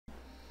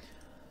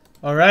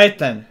Alright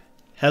then.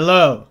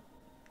 Hello.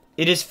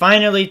 It is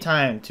finally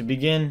time to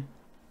begin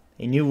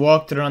a new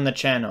walkthrough on the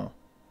channel.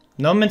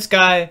 No Man's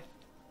Sky,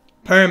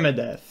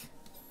 Permadeath.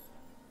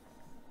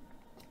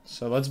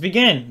 So let's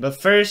begin.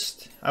 But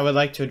first, I would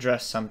like to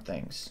address some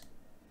things.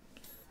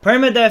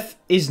 Permadeath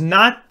is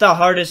not the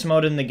hardest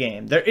mode in the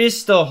game. There is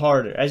still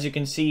harder. As you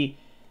can see,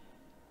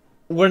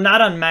 we're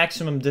not on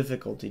maximum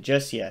difficulty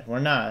just yet. We're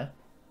not.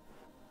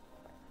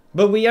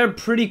 But we are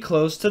pretty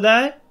close to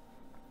that.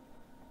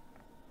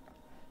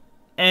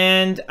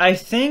 And I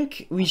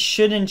think we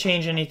shouldn't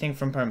change anything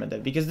from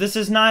Permadeath, because this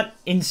is not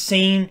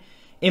insane,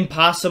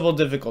 impossible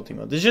difficulty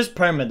mode. This is just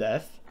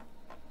Permadeath.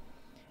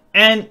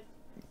 And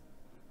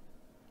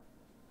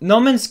No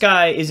Man's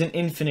Sky is an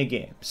infinite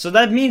game. So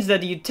that means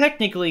that you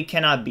technically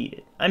cannot beat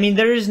it. I mean,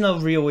 there is no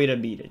real way to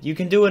beat it. You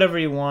can do whatever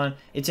you want.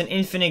 It's an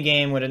infinite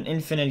game with an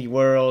infinite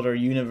world or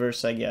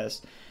universe, I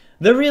guess.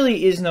 There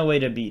really is no way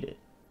to beat it.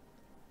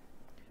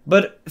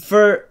 But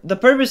for the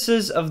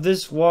purposes of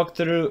this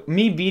walkthrough,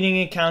 me beating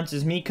it counts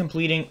as me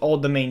completing all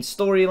the main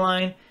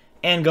storyline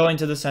and going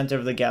to the center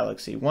of the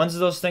galaxy. Once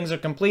those things are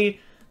complete,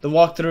 the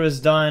walkthrough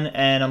is done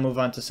and I'll move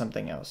on to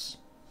something else.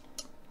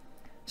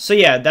 So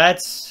yeah,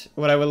 that's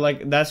what I would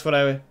like. That's what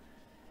I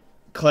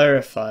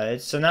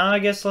clarified. So now I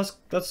guess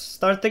let's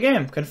start the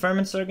game. Confirm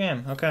and start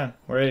game. Okay,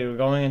 we're ready. We're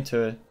going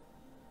into it.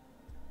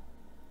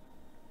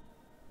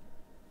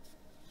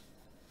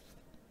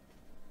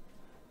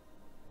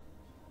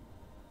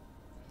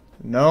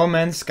 No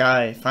Man's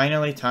Sky.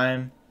 Finally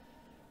time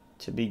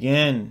to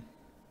begin.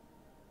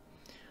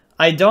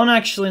 I don't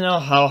actually know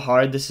how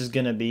hard this is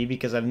gonna be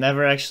because I've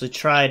never actually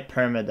tried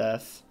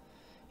Permadeath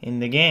in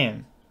the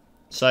game.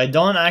 So I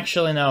don't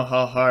actually know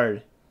how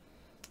hard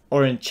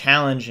or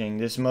challenging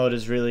this mode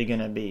is really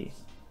gonna be.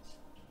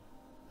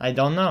 I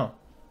don't know.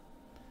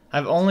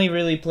 I've only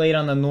really played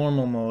on the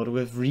normal mode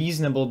with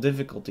reasonable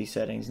difficulty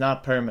settings,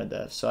 not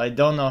Permadeath. So I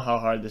don't know how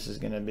hard this is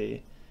gonna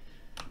be.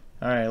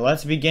 Alright,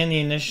 let's begin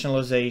the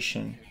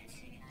initialization.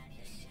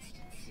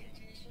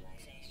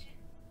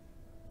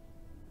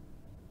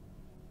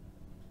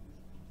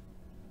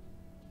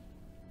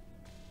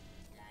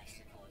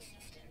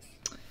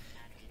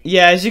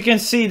 Yeah, as you can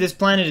see, this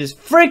planet is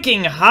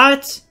freaking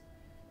hot!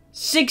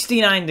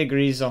 69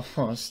 degrees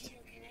almost.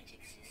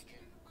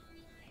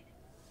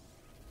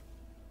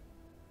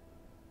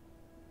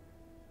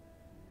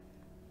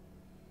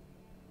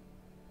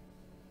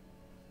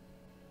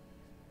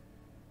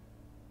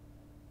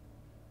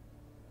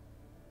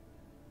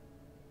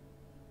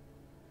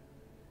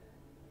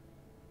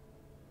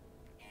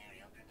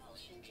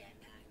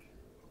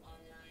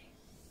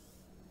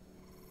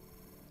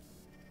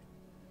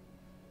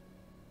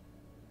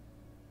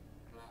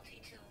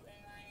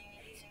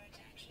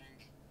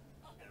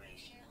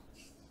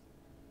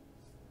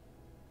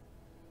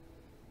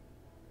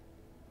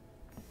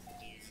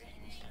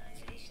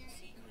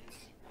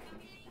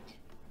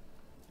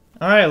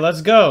 Alright, let's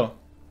go.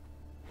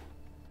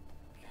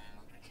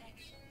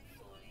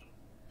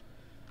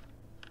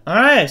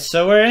 Alright,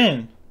 so we're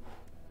in.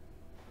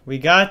 We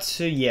got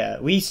to,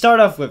 yeah. We start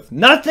off with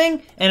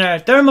nothing, and our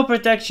thermal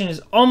protection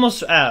is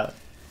almost out.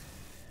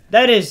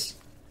 That is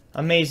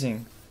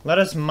amazing. Let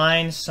us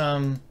mine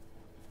some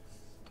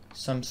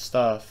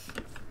stuff.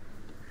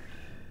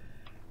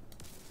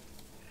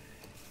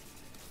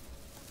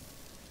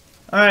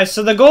 Alright,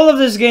 so the goal of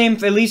this game,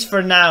 at least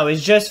for now,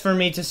 is just for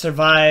me to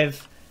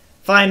survive,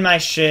 find my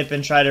ship,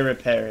 and try to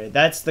repair it.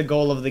 That's the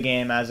goal of the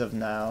game as of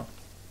now.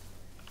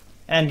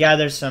 And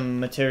gather some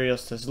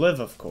materials to live,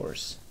 of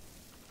course.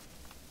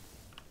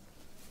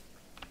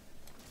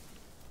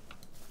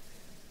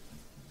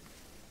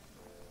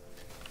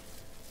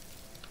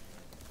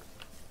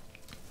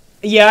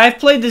 Yeah, I've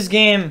played this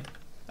game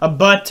a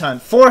butt ton.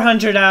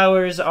 400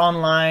 hours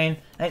online,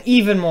 and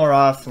even more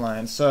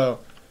offline, so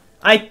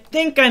I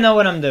think I know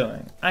what I'm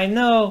doing. I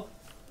know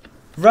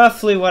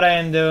roughly what I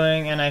am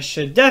doing, and I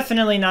should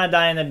definitely not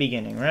die in the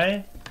beginning,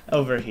 right?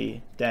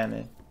 Overheat, damn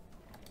it.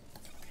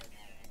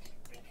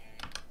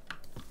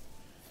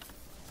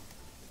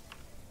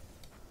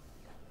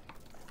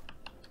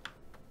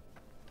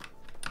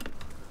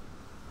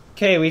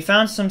 Okay, we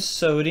found some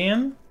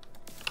sodium.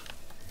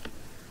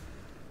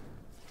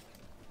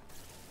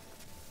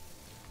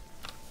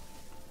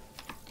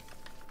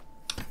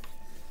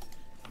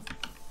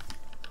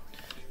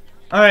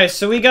 Alright,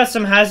 so we got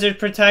some hazard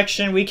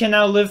protection. We can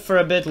now live for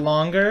a bit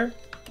longer.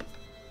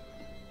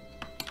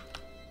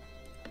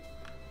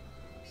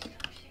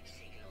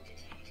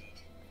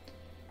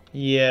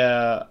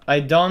 Yeah, I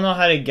don't know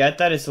how to get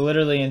that. It's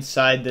literally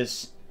inside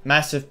this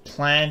massive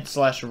plant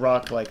slash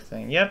rock-like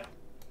thing. Yep.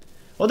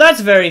 Well,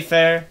 that's very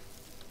fair.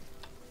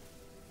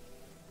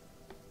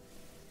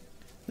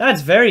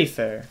 That's very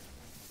fair.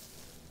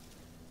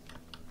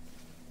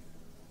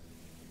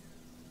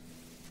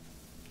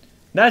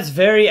 That's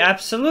very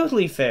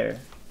absolutely fair.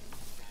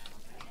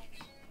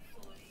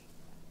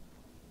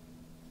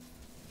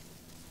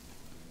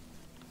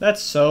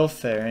 That's so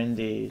fair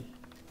indeed.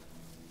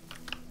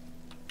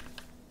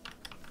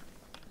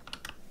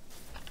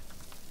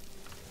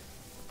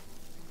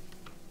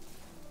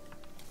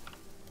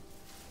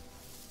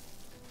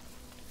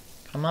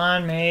 Come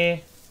on,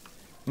 mate.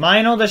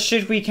 Mine all the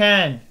shit we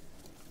can.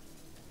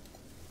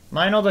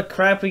 Mine all the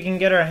crap we can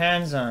get our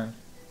hands on.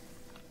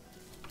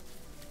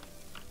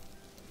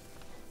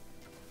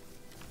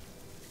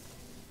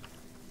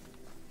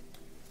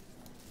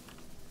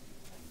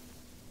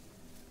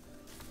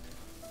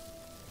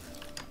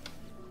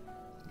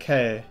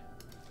 Okay.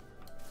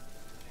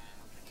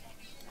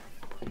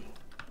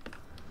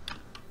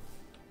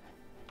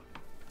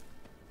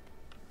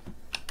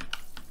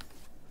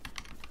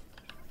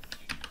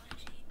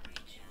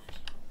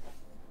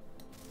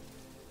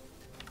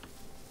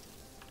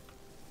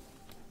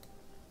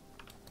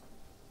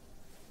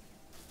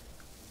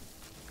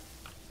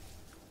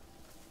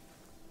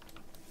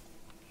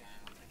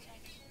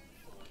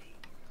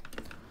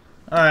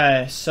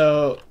 Alright,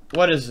 so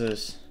what is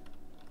this?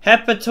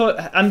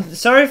 Hepatoid. I'm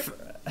sorry for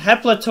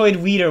haploid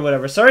wheat or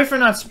whatever. Sorry for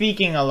not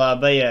speaking a lot,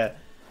 but yeah.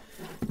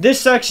 This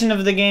section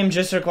of the game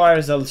just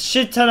requires a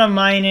shit ton of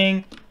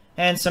mining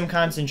and some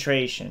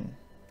concentration.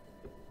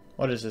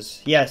 What is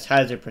this? Yes,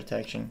 hazard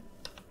protection.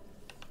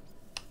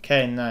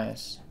 Okay,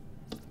 nice.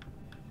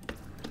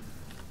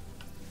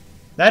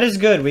 That is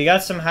good. We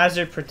got some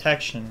hazard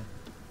protection.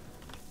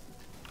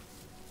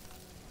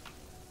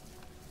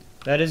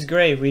 That is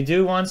great. We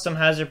do want some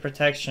hazard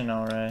protection,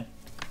 alright.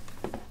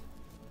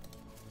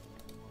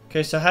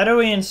 Okay, so how do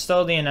we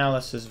install the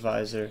analysis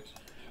visor?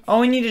 All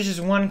we need is just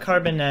one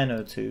carbon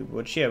nanotube,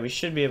 which, yeah, we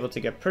should be able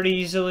to get pretty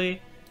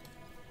easily.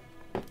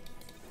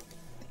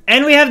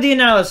 And we have the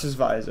analysis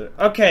visor.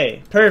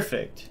 Okay,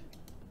 perfect.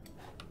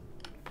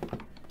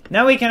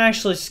 Now we can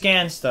actually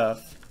scan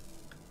stuff.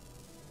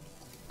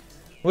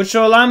 Which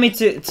will allow me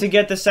to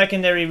get the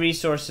secondary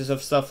resources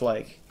of stuff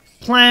like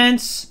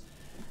plants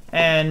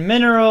and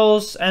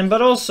minerals,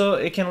 but also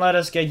it can let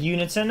us get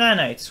units and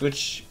nanites,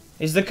 which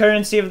is the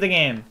currency of the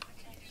game.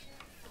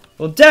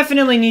 We'll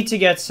definitely need to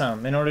get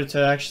some in order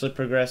to actually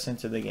progress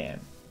into the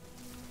game.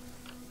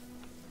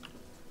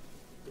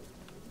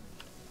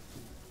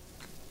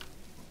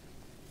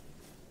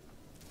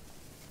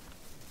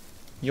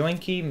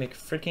 Yoinky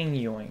McFricking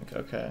yoink,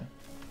 okay.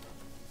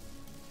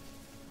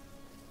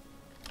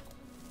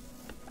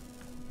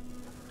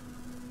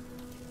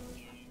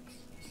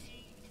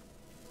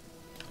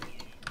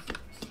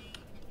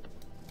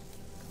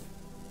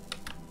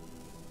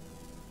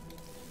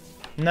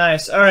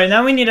 Nice. Alright,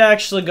 now we need to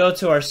actually go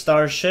to our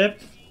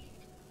starship.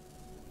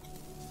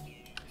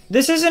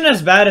 This isn't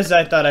as bad as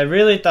I thought. I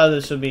really thought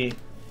this would be...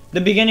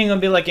 The beginning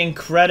would be, like,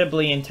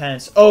 incredibly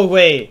intense. Oh,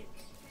 wait.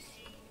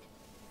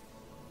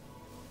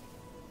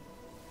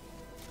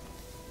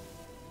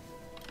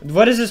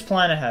 What does this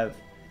planet have?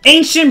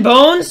 Ancient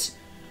bones?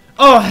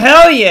 Oh,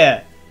 hell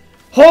yeah!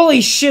 Holy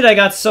shit, I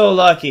got so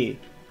lucky.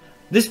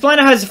 This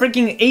planet has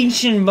freaking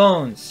ancient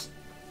bones.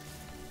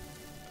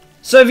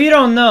 So if you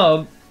don't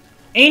know...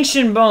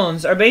 Ancient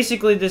bones are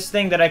basically this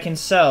thing that I can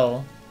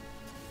sell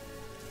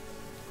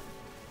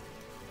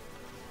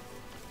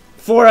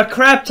for a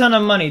crap ton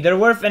of money. They're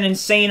worth an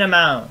insane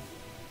amount.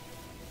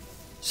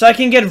 So I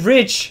can get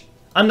rich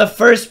on the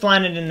first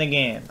planet in the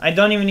game. I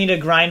don't even need to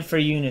grind for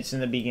units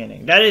in the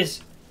beginning. That is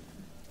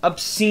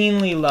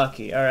obscenely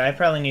lucky. Alright, I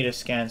probably need to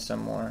scan some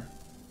more.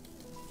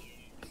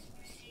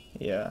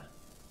 Yeah.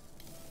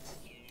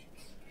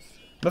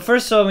 But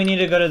first of all, we need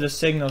to go to the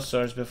signal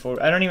source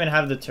before... I don't even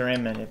have the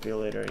terrain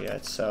manipulator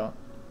yet, so...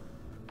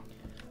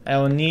 I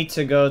will need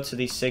to go to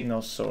the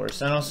signal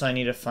source. And also I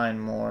need to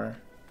find more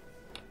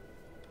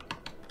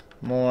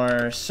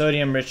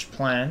sodium-rich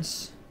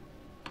plants.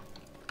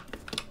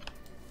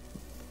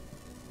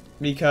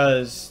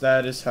 Because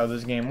that is how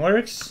this game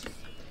works.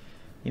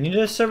 You need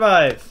to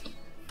survive.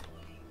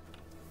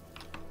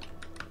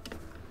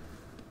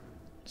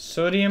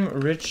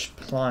 Sodium-rich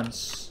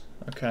plants.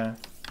 Okay.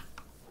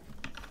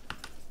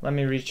 Let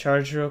me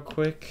recharge real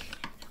quick.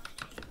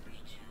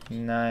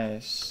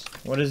 Nice.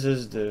 What does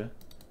this do?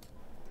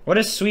 What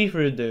does sweet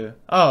root do?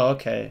 Oh,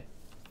 okay.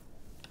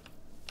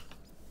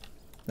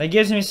 That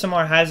gives me some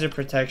more hazard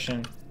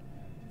protection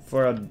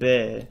for a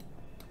bit.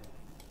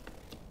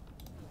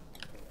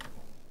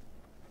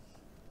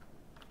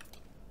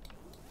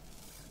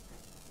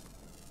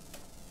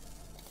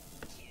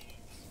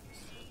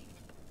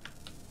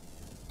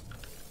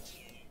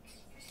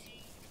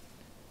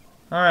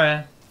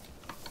 Alright.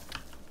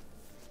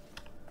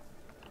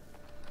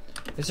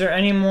 Is there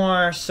any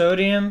more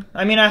sodium?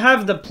 I mean, I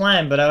have the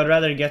plant, but I would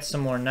rather get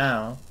some more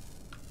now.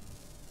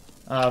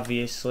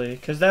 Obviously,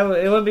 because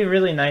it would be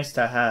really nice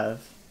to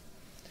have.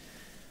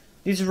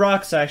 These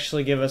rocks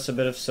actually give us a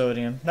bit of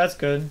sodium. That's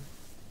good.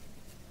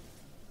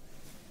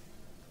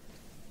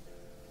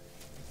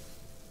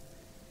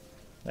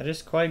 That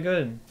is quite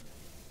good.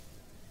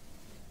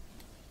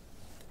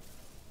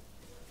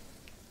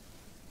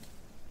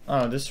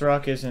 Oh, this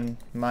rock isn't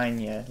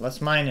mined yet.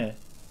 Let's mine it.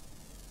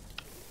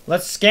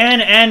 Let's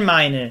scan and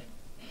mine it.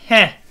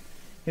 Heh.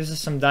 Gives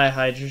us some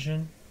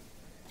dihydrogen.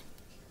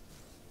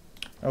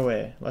 Oh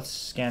wait, let's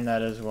scan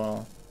that as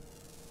well.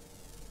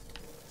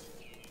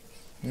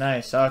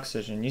 Nice,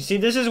 oxygen. You see,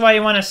 this is why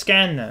you want to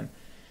scan them.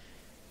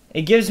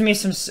 It gives me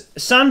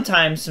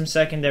sometimes some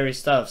secondary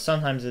stuff.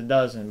 Sometimes it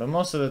doesn't, but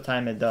most of the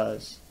time it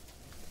does.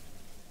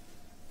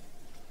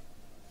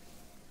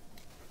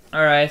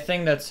 Alright, I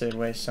think that's it.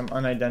 Wait, some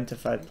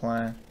unidentified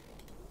plan.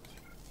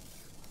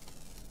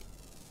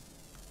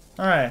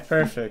 Alright,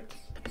 perfect.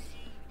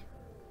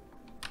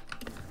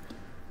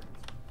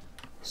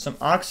 Some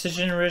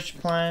oxygen-rich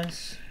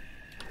plants.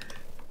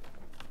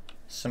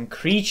 Some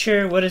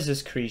creature. What is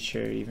this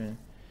creature even?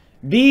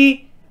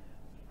 Bee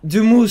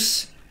du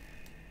mousse.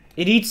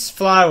 It eats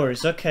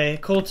flowers. Okay,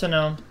 cool to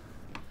know.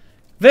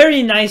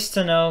 Very nice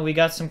to know. We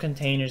got some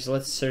containers.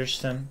 Let's search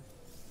them.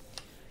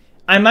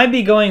 I might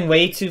be going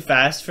way too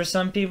fast for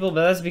some people,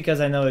 but that's because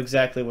I know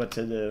exactly what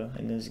to do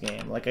in this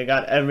game. Like, I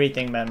got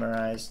everything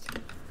memorized.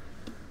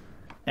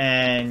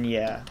 And,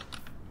 yeah.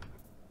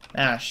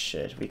 Ah,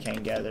 shit. We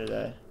can't gather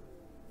that.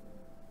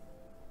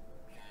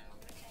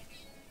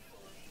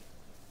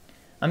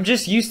 I'm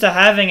just used to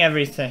having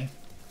everything.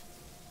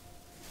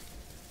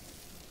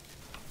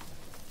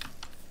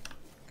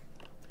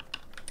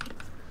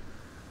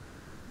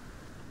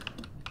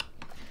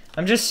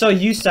 I'm just so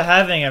used to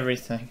having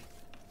everything.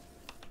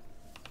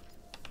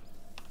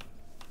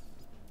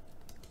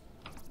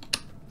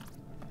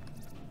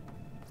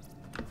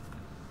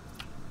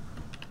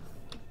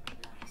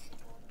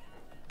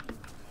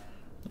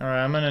 Alright,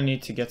 I'm gonna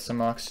need to get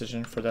some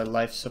oxygen for that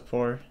life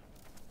support.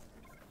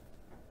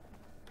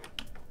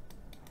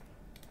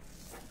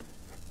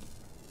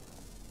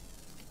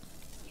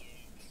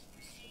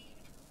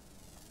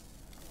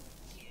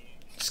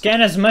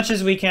 Scan as much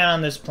as we can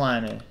on this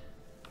planet.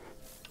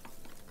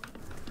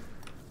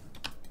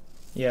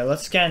 Yeah,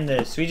 let's scan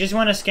this. We just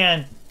want to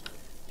scan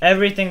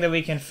everything that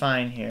we can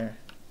find here.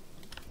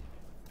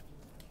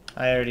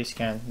 I already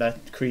scanned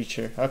that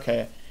creature.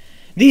 Okay.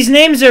 These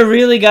names are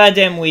really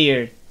goddamn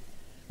weird.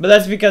 But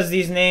that's because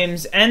these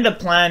names and the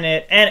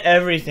planet and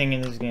everything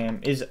in this game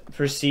is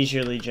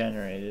procedurally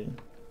generated.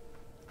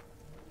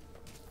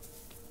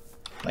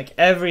 Like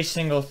every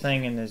single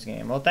thing in this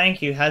game. Well,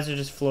 thank you,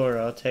 hazardous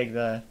flora. I'll take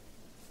that.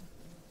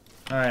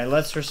 Alright,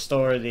 let's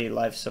restore the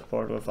life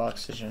support with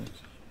oxygen.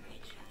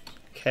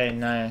 Okay,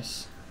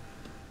 nice.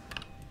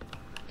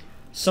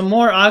 Some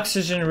more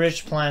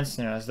oxygen-rich plants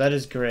near us. That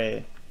is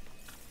great.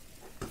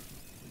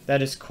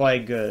 That is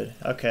quite good.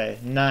 Okay,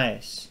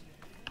 nice.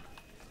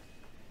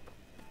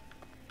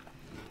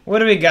 What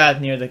do we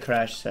got near the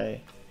crash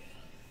site?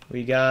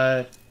 We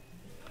got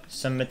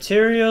some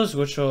materials,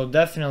 which will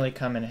definitely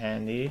come in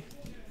handy.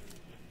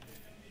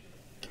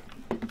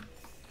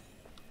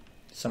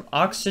 Some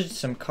oxygen,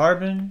 some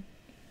carbon.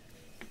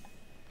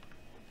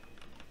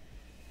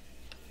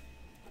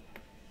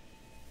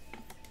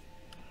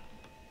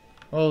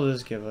 What will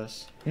this give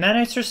us?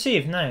 Nanites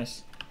received,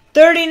 nice.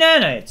 30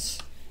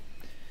 nanites!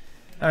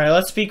 Alright,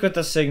 let's speak with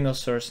the signal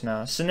source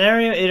now.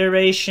 Scenario,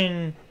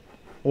 iteration,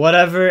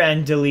 whatever,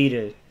 and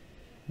deleted.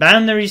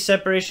 Boundary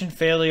separation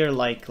failure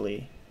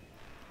likely.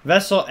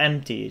 Vessel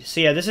emptied.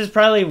 So yeah, this is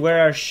probably where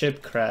our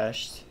ship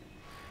crashed.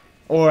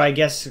 Or I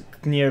guess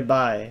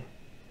nearby.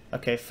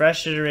 Okay,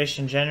 fresh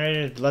iteration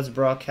generated. Let's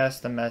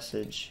broadcast the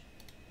message.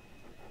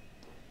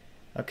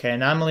 Okay,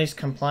 anomalies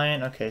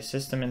compliant. Okay,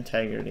 system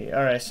integrity.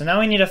 Alright, so now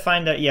we need to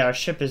find out. Yeah, our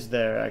ship is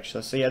there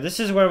actually. So yeah,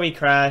 this is where we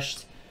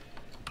crashed.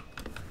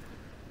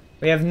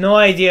 We have no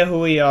idea who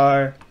we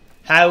are,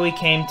 how we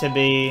came to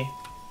be.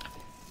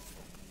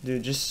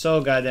 Dude, just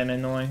so goddamn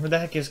annoying. Who the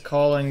heck is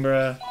calling,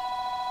 bruh?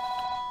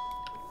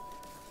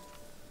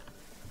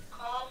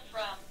 Call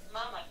from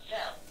Mama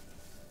Phil.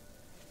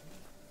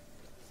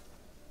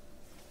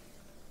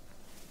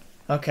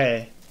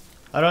 Okay.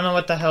 I don't know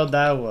what the hell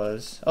that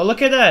was. Oh,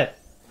 look at that!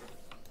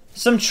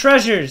 Some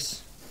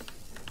treasures!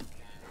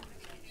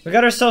 We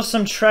got ourselves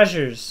some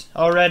treasures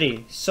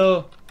already.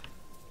 So,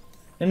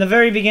 in the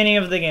very beginning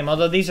of the game,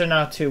 although these are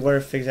not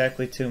worth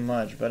exactly too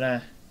much,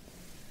 but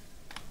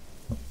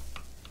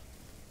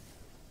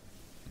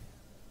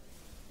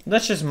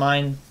let's just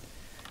mine.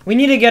 We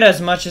need to get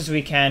as much as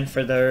we can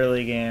for the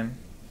early game.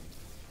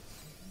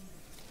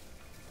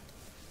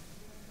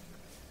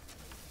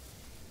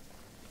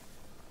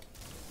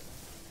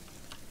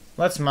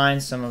 Let's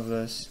mine some of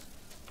this.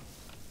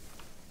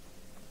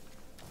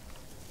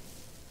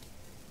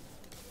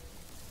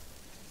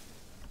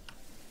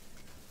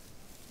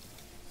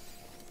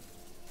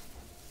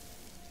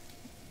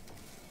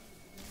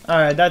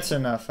 Alright, that's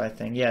enough, I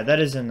think. Yeah, that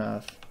is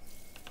enough.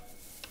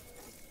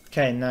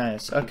 Okay,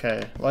 nice.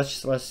 Okay,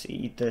 let's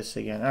eat this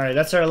again. Alright,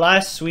 that's our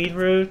last sweet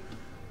root.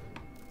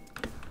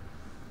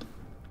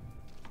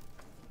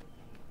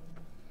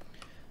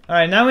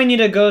 Alright, now we need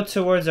to go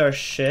towards our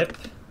ship.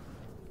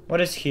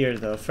 What is here,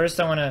 though? First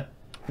I wanna...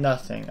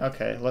 Nothing.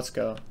 Okay, let's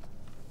go.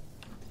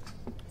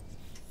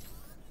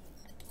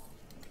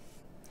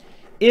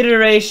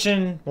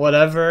 Iteration,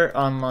 whatever,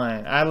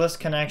 online. Atlas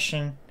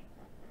connection.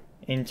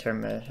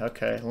 Intermit.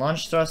 Okay.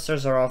 Launch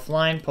thrusters are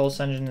offline. Pulse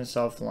engine is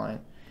offline.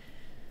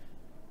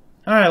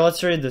 Alright,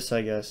 let's read this,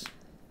 I guess.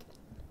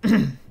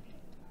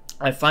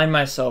 I find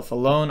myself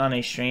alone on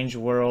a strange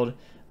world,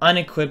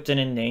 unequipped and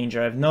in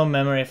danger. I have no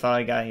memory of how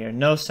I got here,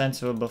 no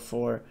sense of it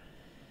before.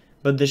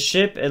 But the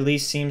ship at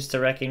least seems to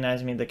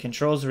recognize me. The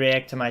controls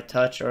react to my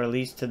touch, or at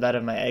least to that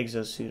of my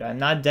exosuit. I'm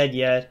not dead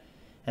yet,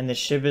 and the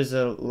ship is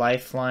a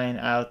lifeline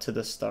out to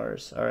the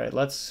stars. Alright,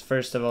 let's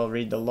first of all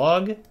read the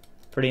log.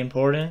 Pretty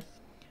important.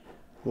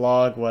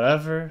 Log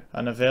whatever.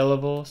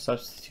 Unavailable.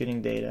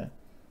 Substituting data.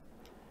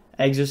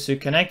 Exosuit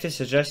connected.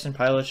 Suggestion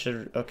pilot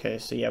should... Okay,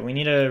 so yeah, we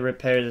need to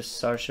repair the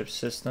starship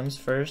systems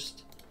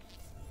first.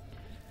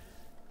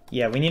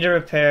 Yeah, we need to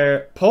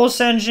repair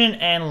pulse engine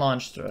and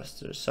launch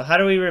thrusters. So how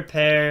do we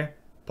repair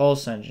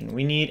pulse engine?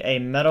 We need a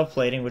metal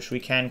plating, which we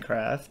can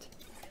craft.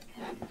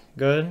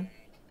 Good.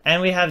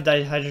 And we have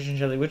dihydrogen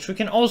jelly, which we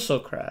can also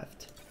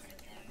craft.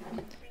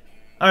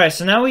 Alright,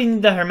 so now we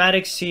need the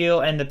hermetic seal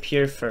and the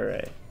pure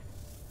furray.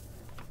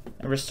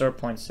 And restore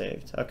points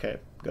saved. Okay,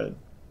 good.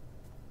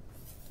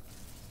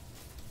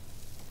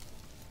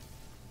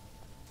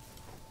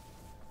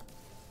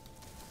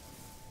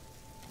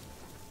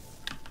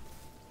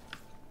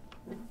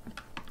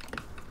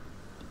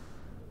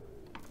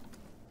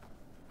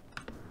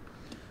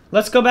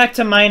 Let's go back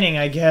to mining,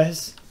 I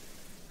guess.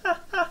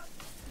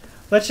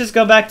 Let's just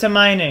go back to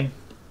mining.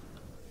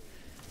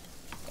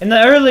 In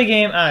the early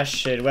game... Ah,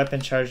 shit.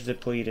 Weapon charge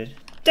depleted.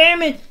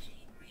 Damn it!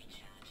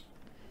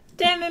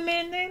 Damn it,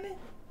 man. Damn it.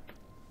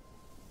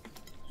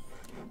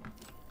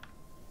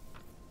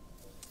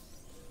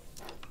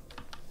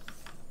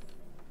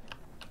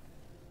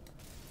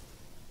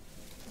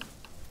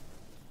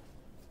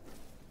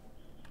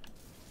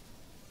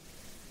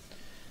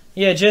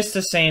 Yeah, just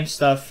the same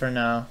stuff for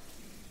now.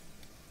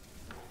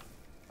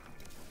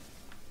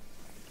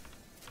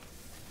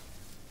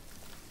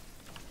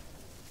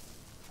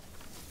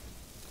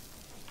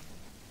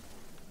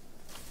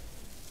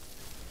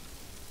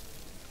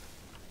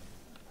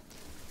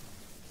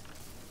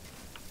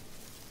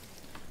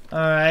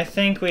 Alright, I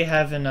think we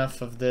have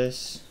enough of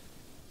this.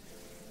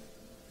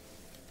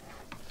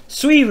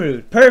 Sweet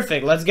root!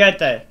 Perfect, let's get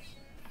that.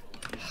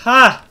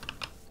 Ha!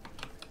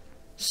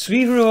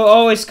 Sweet root will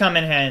always come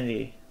in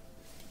handy.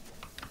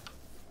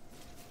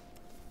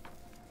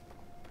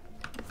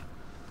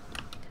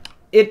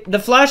 The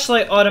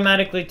flashlight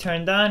automatically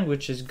turned on,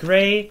 which is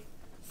great.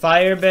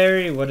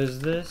 Fireberry, what is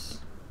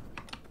this?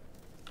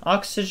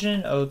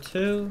 Oxygen,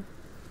 O2.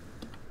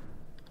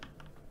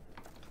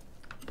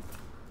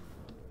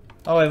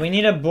 Oh wait, we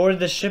need to board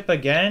the ship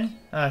again?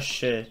 Ah,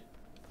 shit.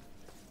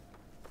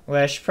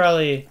 Wait, I should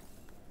probably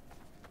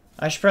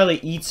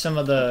eat some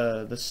of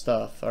the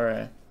stuff.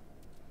 Alright.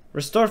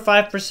 Restore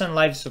 5%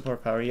 life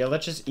support power. Yeah,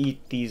 let's just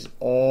eat these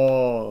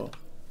all.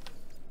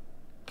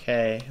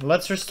 Okay,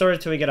 let's restore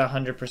it till we get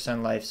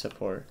 100% life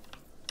support.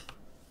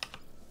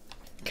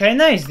 Okay,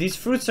 nice. These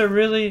fruits are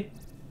really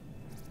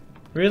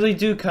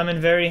do come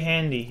in very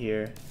handy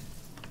here.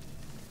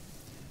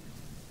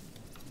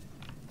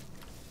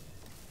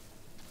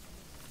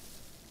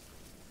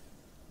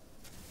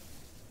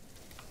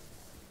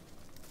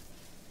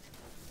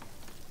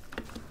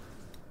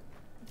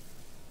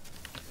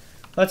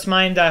 Let's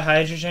mine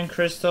dihydrogen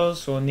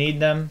crystals. We'll need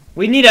them.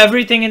 We need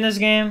everything in this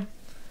game.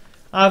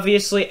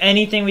 Obviously,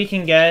 anything we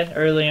can get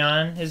early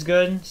on is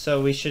good.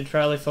 So we should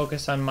probably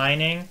focus on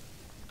mining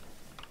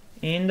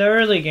in the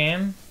early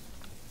game.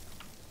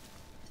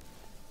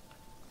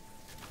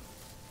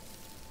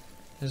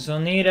 Because we'll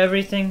need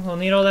everything. We'll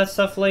need all that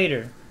stuff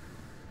later.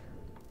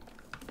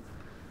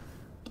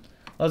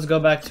 Let's go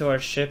back to our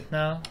ship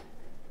now.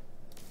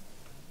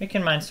 We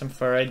can mine some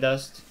furry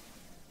dust.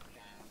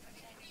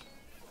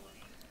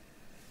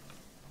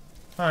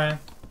 Alright.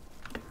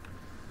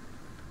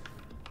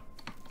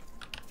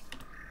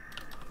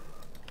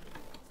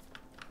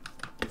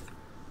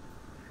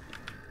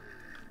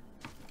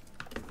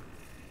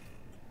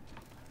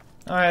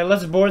 Alright,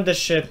 let's board the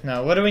ship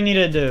now. What do we need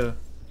to do?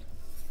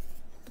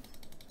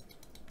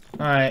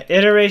 Alright,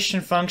 iteration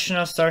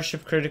functional,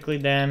 starship critically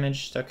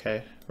damaged.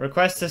 Okay.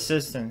 Request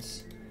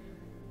assistance.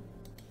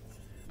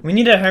 We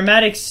need a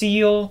hermetic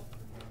seal.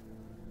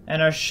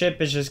 And our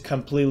ship is just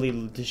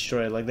completely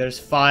destroyed. Like, there's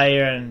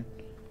fire and...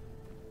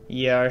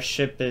 Yeah, our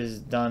ship is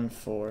done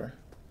for.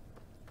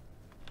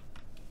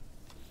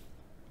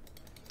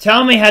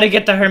 Tell me how to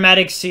get the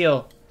hermetic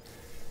seal.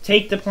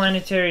 Take the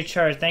planetary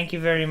chart. Thank you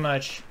very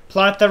much.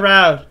 Plot the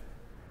route.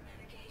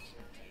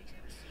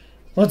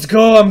 Let's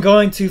go. I'm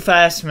going too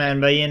fast,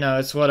 man. But, you know,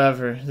 it's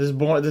whatever.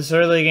 This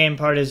early game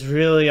part is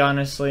really,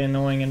 honestly,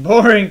 annoying and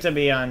boring, to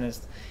be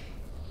honest.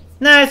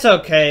 Nah, it's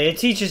okay. It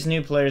teaches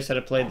new players how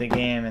to play the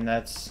game, and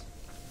that's...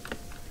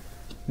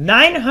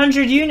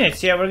 900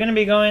 units! Yeah, we're gonna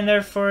be going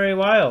there for a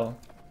while.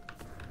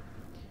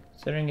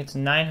 Considering it's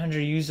 900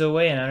 U's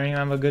away and I don't even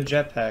have a good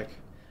jetpack.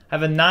 I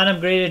have a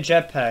non-upgraded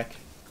jetpack.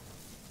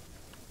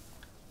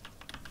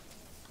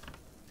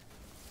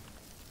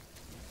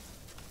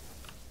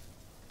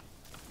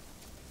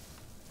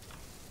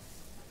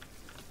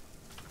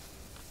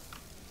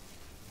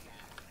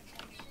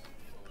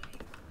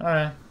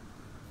 Alright.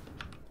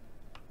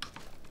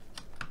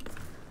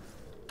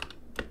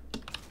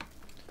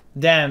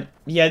 Damn.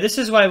 Yeah, this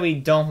is why we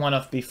don't want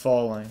to be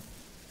falling.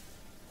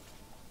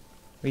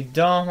 We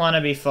don't want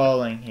to be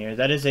falling here.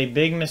 That is a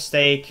big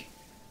mistake.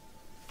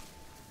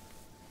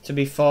 to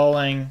be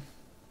falling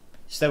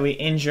so that we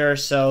injure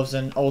ourselves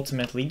and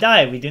ultimately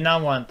die. We do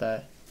not want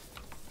that.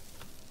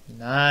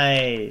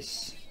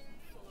 Nice.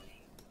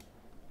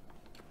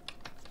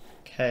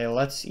 Okay,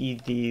 let's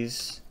eat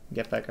these.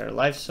 Get back our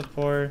life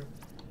support.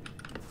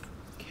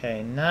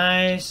 Okay,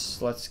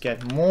 nice. Let's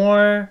get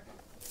more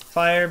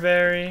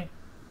fireberry.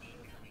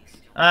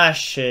 Ah,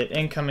 shit.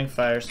 Incoming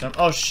firestorm.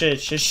 Oh,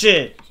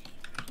 shit.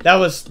 That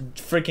was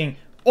freaking...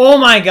 Oh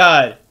my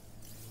god!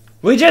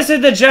 We just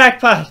hit the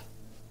jackpot!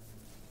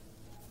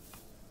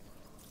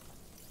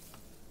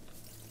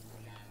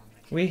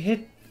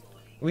 We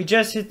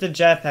just hit the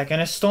jetpack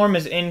and a storm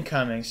is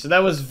incoming, so that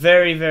was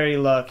very, very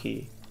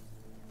lucky.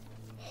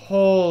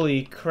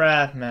 Holy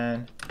crap,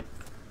 man.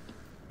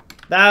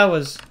 That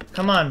was...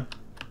 Come on.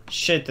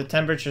 Shit, the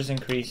temperature's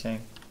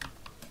increasing.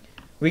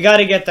 We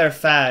gotta get there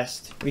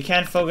fast. We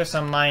can't focus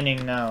on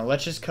mining now.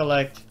 Let's just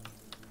collect...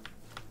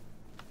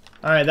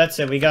 Alright, that's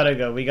it. We gotta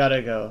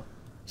go.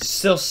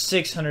 Still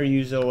 600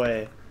 U's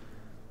away.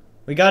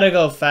 We gotta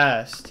go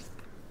fast.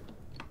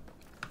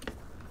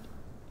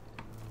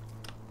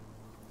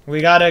 We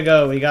gotta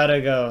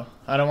go.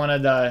 I don't wanna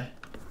die.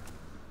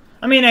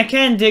 I mean, I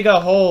can dig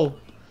a hole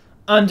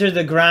under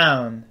the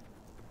ground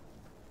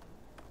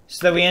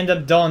so that we end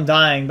up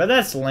dying, but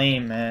that's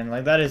lame, man.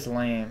 Like, that is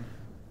lame.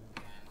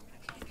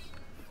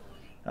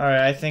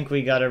 Alright, I think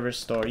we gotta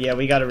restore. Yeah,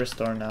 we gotta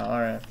restore now.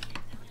 Alright.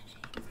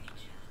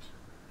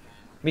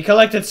 We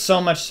collected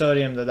so much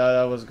sodium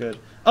that was good.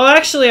 Oh,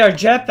 actually, our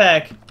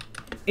jetpack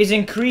is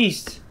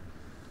increased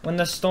when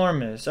the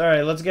storm is.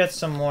 Alright, let's get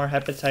some more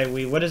hepatite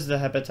weed. What does the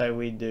hepatite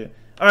weed do?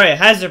 Alright,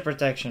 hazard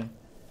protection.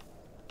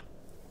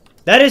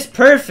 That is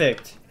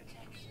perfect.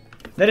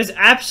 That is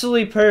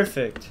absolutely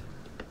perfect.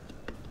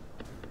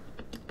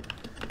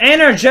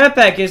 And our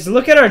jetpack is...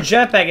 Look at our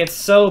jetpack. It's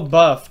so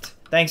buffed.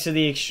 Thanks to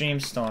the extreme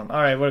storm.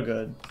 Alright, we're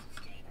good.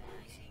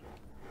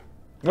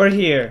 We're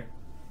here.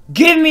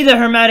 Give me the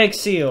hermetic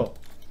seal.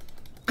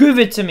 Give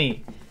it to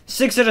me.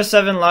 6 out of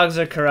 7 logs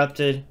are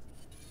corrupted.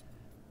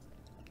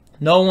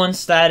 No one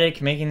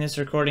static. Making this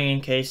recording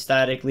in case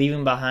static.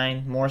 Leaving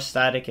behind more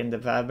static in the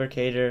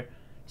fabricator.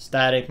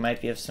 Static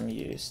might be of some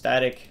use.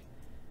 Static.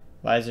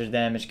 Visor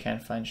damage.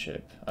 Can't find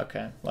ship.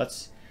 Okay,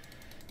 let's...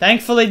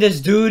 Thankfully this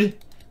dude,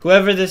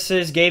 whoever this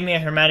is, gave me a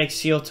hermetic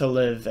seal to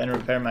live and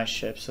repair my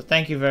ship. So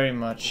thank you very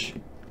much.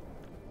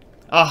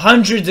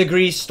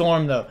 100-degree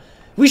storm though.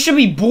 We should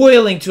be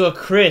boiling to a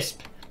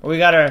crisp. We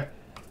got our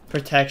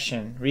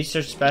protection.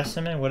 Research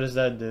specimen? What does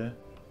that do?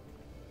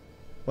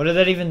 What did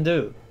that even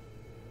do?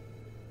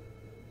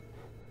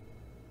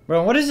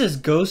 Bro, what is this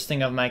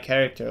ghosting of my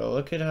character? Oh,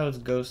 look at how it's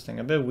ghosting.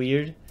 A bit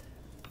weird.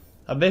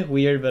 A bit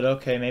weird, but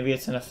okay. Maybe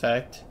it's an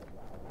effect.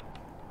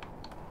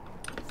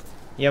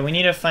 Yeah, we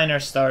need to find our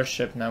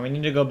starship now. We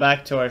need to go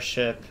back to our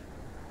ship.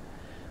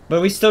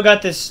 But we still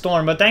got this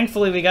storm. But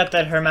thankfully we got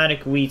that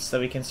hermetic wheat so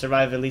that we can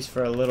survive at least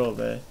for a little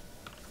bit.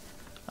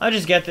 I'll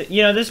just get the...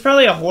 You know, this is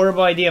probably a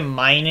horrible idea,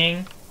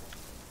 mining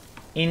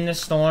in the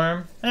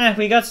storm.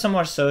 We got some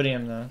more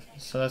sodium though.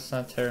 So that's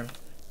not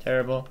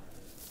terrible.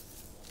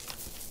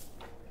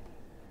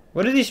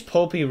 What do these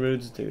pulpy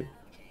roots do?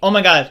 Oh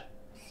my god.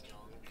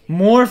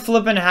 More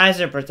flippin'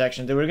 hazard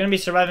protection. Dude, we're gonna be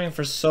surviving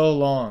for so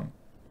long.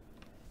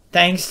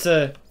 Thanks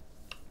to...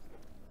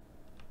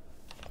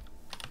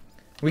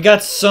 We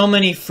got so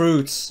many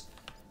fruits.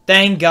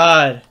 Thank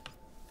God.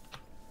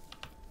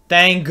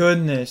 Thank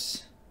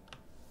goodness.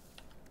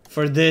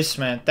 For this,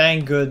 man.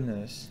 Thank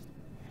goodness.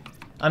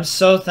 I'm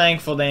so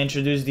thankful they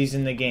introduced these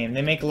in the game.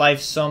 They make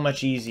life so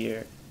much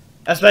easier.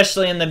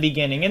 Especially in the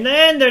beginning. In the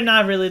end, they're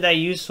not really that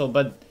useful.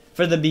 But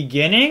for the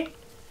beginning,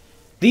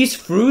 these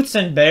fruits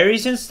and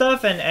berries and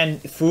stuff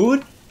and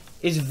food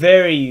is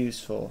very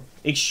useful.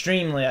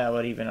 Extremely, I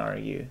would even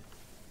argue.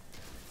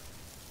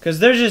 Because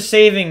they're just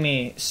saving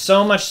me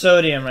so much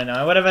sodium right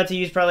now. I would have had to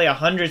use probably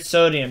 100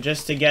 sodium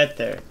just to get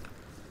there.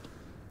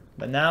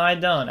 But now I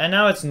don't. And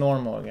now it's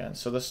normal again.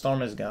 So the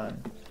storm is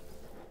gone.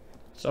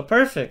 So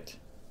perfect.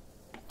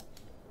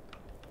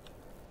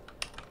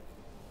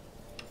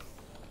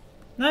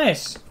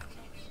 Nice.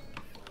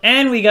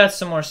 And we got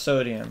some more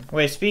sodium.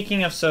 Wait,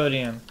 speaking of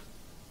sodium.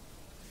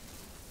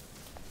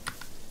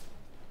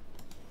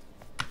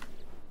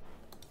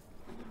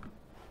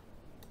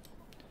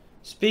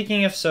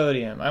 Speaking of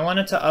sodium, I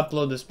wanted to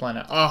upload this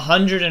planet.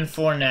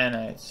 104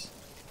 nanites.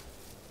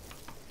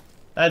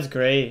 That's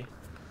great.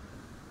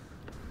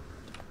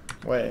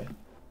 Wait.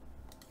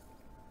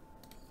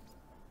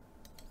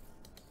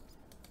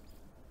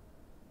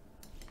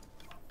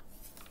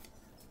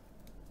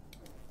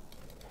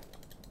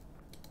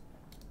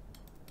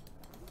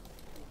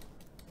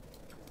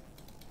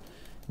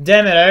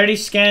 Damn it, I already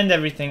scanned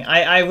everything.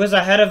 I was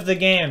ahead of the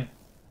game.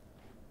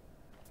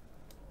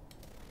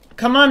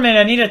 Come on, man,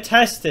 I need to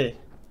test it.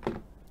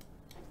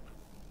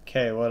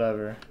 Okay,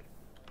 whatever.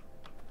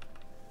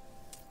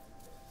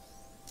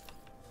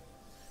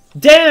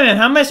 Damn it,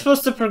 how am I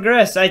supposed to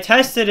progress? I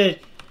tested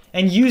it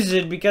and used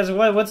it because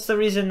what's the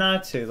reason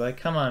not to? Like,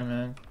 come on,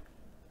 man.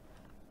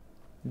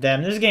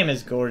 Damn, this game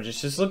is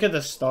gorgeous. Just look at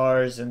the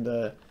stars and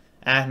the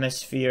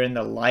atmosphere and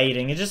the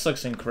lighting. It just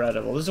looks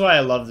incredible. This is why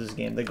I love this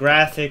game. The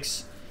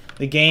graphics,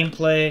 the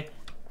gameplay,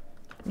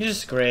 it's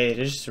just great.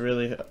 It's just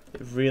really,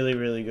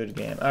 really good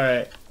game.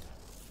 Alright.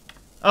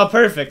 Oh,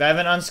 perfect. I have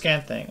an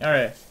unscanned thing.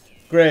 Alright.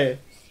 Great.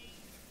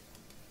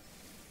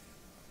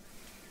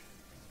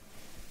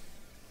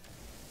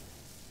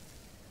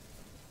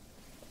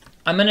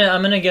 I'm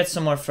gonna get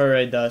some more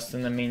furry dust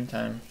in the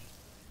meantime.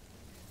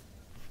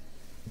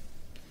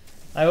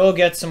 I will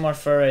get some more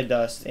furry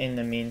dust in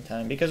the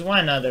meantime, because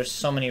why not? There's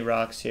so many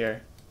rocks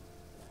here.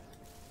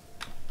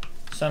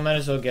 So I might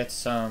as well get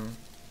some.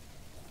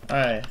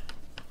 Alright.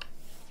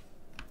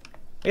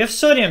 We have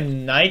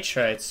sodium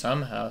nitrite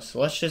somehow, so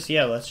let's just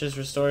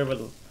restore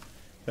it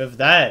with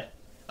that.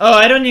 Oh,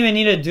 I don't even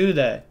need to do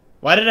that.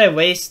 Why did I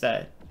waste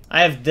that?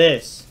 I have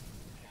this.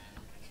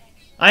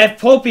 I have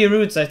pulpy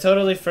roots, I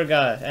totally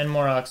forgot. And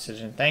more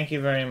oxygen. Thank you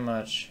very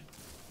much.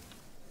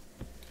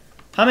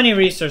 How many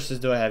resources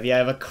do I have? Yeah, I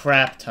have a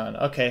crap ton.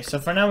 Okay, so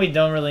for now we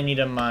don't really need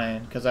a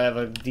mine, because I have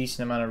a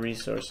decent amount of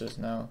resources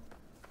now.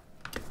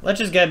 Let's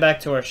just get back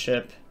to our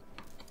ship.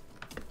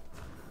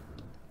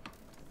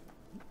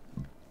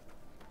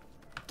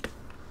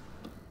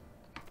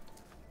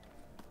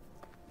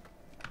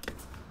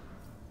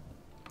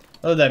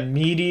 Oh, that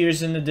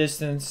meteor's in the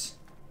distance.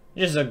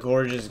 Just a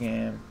gorgeous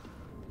game.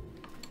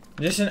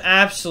 Just an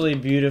absolutely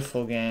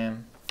beautiful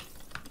game.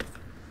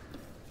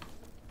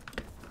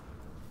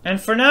 And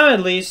for now,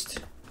 at least...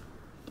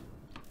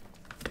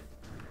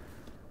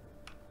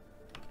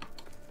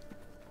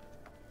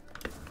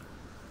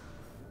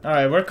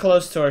 Alright, we're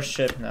close to our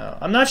ship now.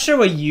 I'm not sure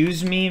what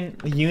use mean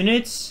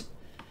units.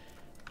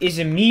 Is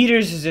it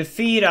meters? Is it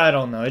feet? I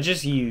don't know. It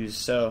just use,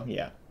 so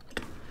yeah.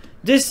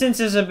 Distance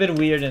is a bit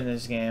weird in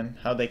this game,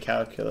 how they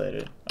calculate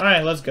it.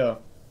 Alright, let's go.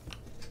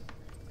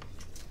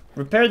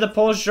 Repair the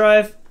pulse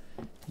drive.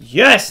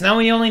 Yes! Now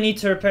we only need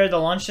to repair the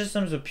launch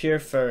systems with pure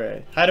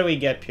ferrite. How do we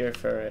get pure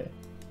ferrite?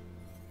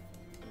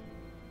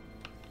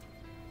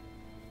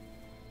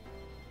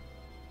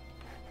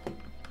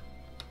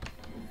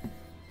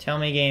 Tell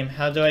me, game,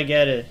 how do I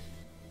get it?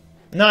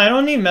 No, I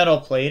don't need metal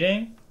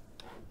plating.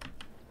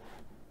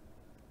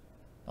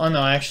 Oh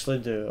no, I actually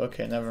do.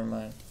 Okay, never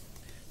mind.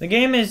 The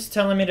game is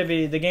telling me to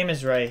be... The game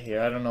is right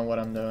here. I don't know what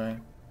I'm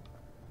doing.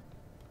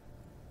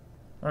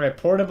 Alright,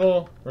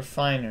 portable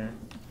refiner.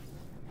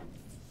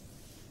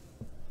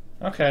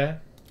 Okay.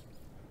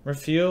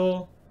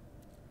 Refuel.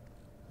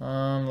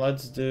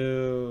 Let's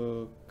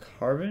do...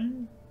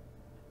 carbon?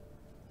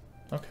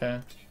 Okay.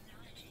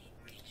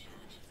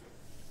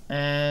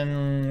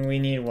 And we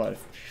need what?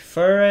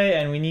 Ferrite,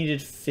 and we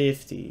needed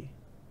 50.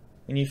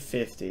 We need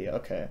 50.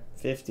 Okay.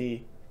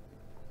 50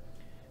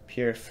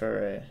 pure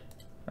ferrite.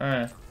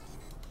 Alright.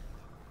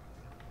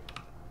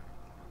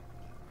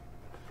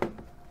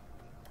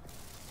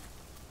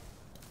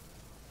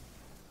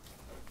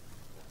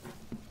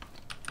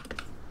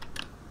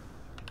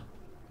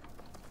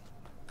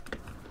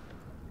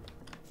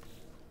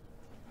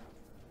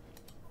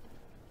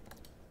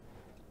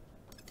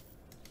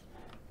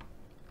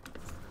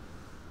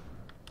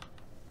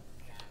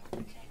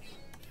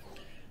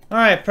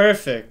 Alright,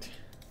 perfect.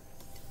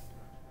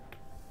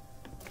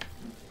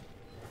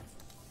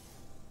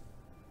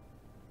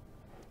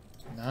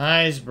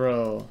 Nice,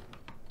 bro.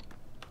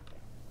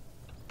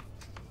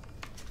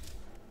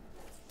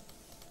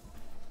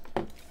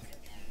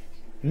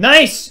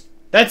 Nice!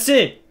 That's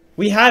it!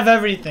 We have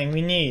everything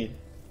we need.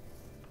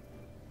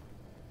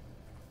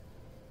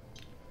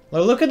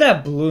 Well, look at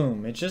that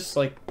bloom. It's just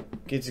like,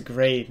 it's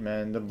great,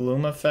 man. The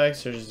bloom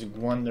effects are just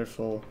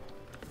wonderful.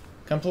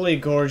 Completely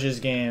gorgeous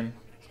game.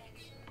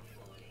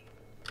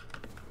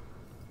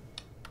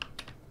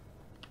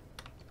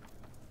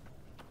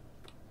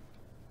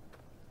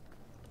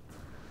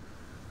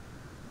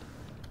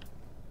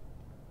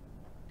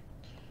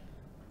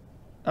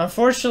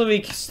 Unfortunately,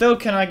 we still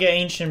cannot get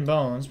ancient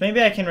bones.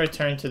 Maybe I can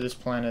return to this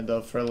planet,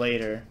 though, for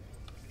later.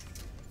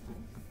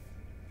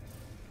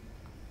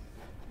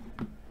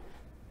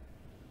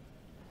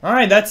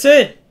 Alright, that's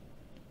it.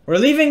 We're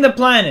leaving the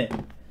planet.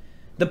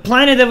 The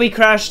planet that we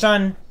crashed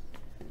on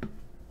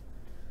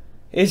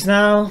is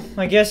now...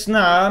 I guess,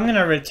 no, I'm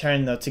gonna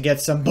return, though, to get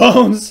some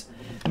bones.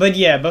 But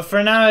yeah, but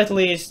for now, at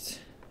least...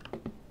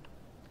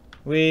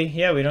 we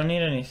don't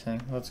need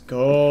anything. Let's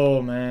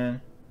go,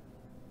 man.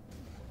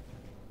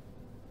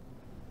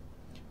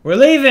 We're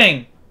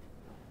leaving!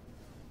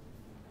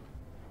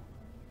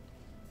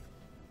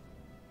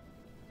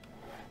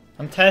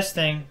 I'm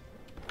testing.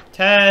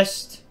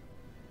 Test.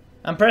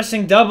 I'm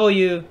pressing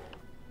W.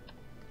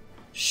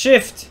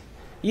 Shift.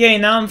 Yay,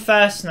 now I'm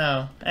fast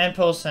now. And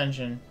pulse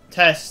engine.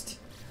 Test.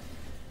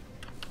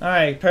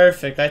 Alright,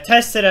 perfect. I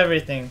tested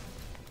everything.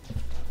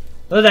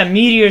 Look at that,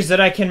 meteors that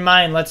I can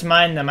mine. Let's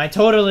mine them. I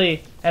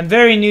totally am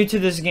very new to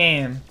this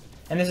game.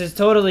 And this is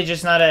totally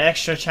just not an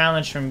extra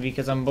challenge for me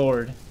because I'm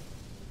bored.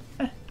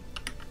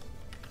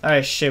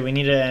 Alright, shit, we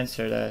need to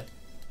answer that.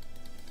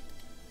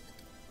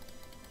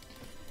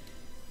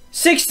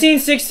 16,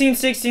 16,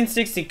 16,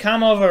 60.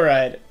 Com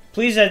override.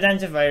 Please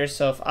identify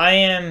yourself. I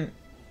am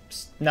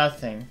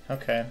Nothing.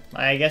 Okay.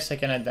 I guess I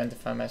can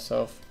identify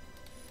myself.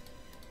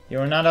 You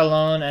are not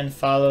alone and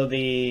follow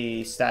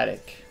the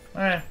static.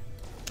 Alright.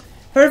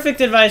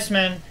 Perfect advice,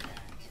 man.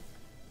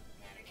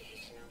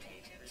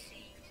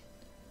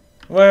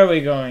 Where are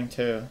we going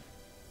to?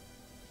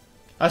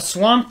 A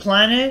swamp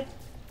planet?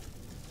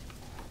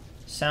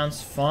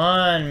 Sounds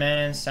fun,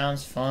 man.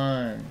 Sounds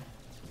fun.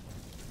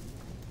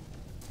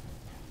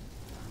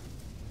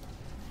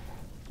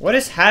 What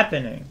is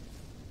happening?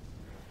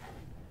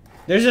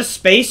 There's a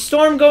space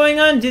storm going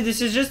on? Dude,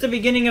 this is just the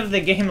beginning of the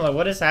game. Like,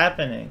 what is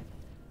happening?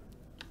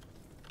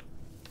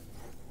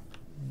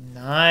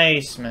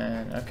 Nice,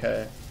 man.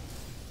 Okay.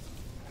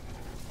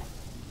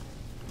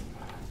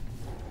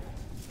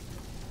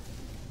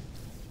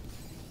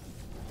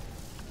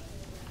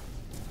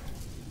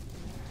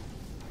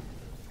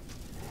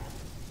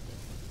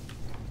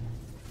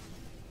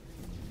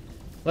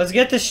 Let's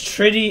get this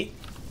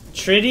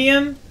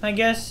tritium, I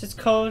guess it's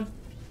called.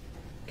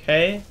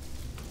 Okay.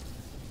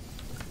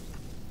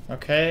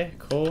 Okay,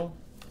 cool.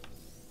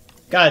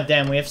 God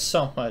damn, we have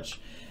so much.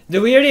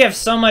 Dude, we already have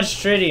so much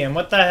tritium.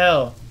 What the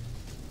hell?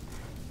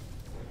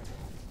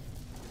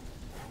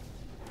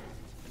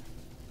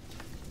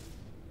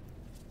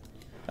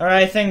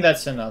 Alright, I think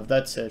that's enough.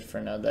 That's it for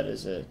now. That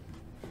is it.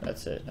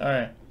 That's it.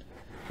 Alright.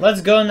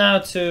 Let's go now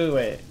to...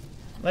 Wait.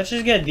 Let's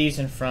just get these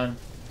in front.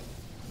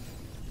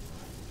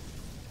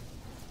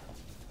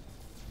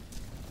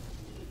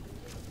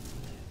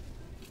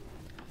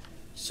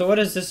 So what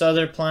is this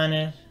other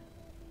planet?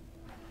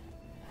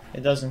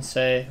 It doesn't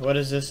say. What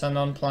is this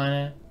unknown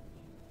planet?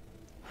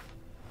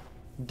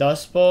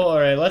 Dust Bowl?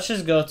 Alright, let's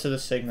just go to the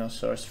signal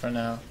source for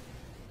now.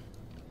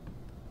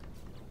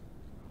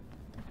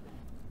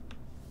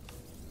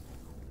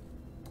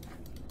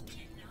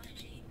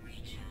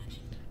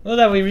 Look at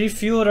that, we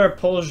refueled our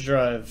pulse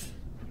drive.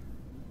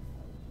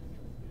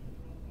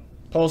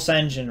 Pulse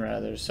engine,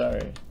 rather,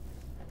 sorry.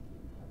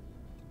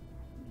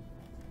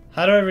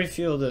 How do I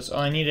refuel this? Oh,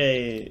 I need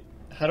a...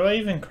 How do I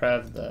even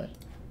craft that?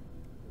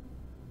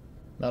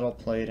 Metal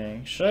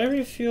plating. Should I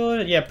refuel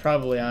it? Yeah,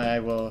 probably I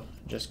will,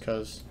 just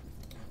cause.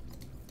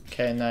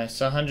 Okay, nice.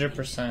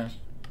 100%.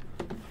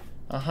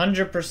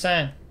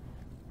 100%.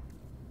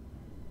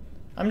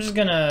 I'm just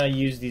gonna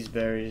use these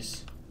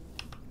berries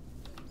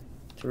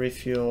to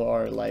refuel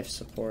our life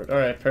support.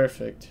 Alright,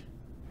 perfect.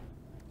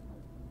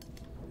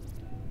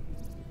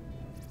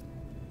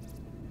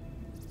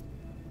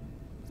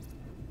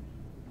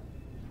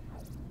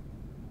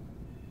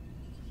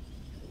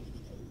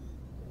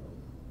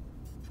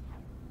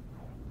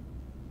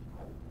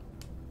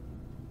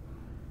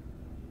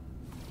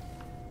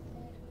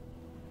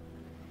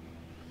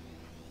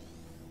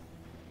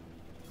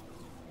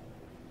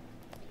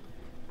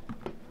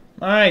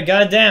 Alright,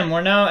 goddamn,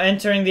 we're now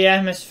entering the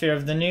atmosphere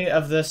of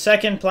the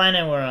second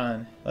planet we're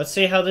on. Let's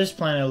see how this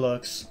planet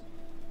looks.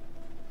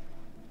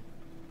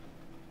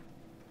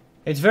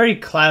 It's very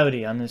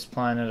cloudy on this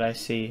planet, I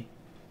see.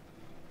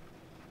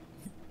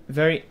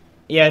 Yeah,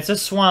 it's a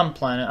swamp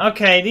planet.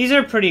 Okay, these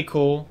are pretty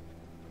cool.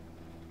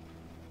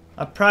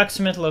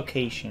 Approximate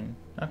location.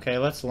 Okay,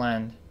 let's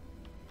land.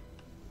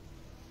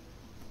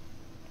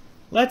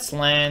 Let's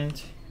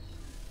land.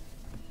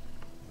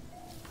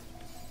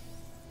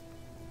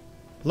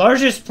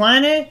 Largest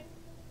planet?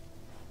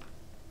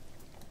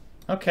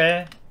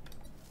 Okay.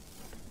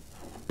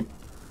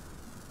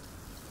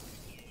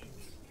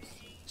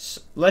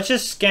 Let's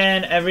just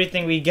scan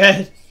everything we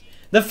get.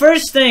 The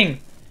first thing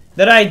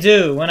that I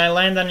do when I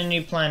land on a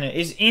new planet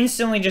is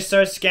instantly just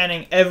start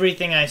scanning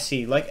everything I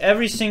see. Like,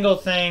 every single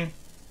thing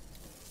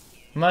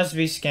must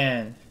be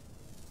scanned.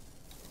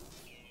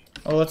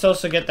 Oh, let's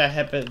also get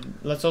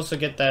that let's also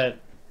get that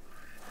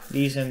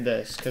these and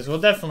this, because we'll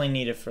definitely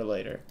need it for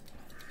later.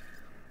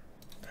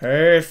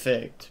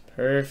 Perfect.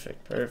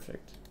 Perfect.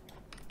 Perfect.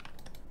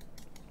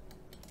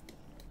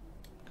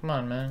 Come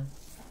on, man.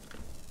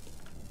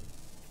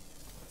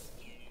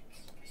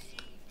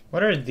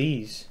 What are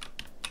these?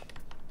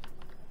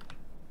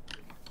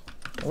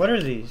 What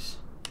are these?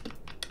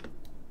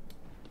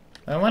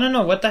 I want to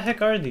know, what the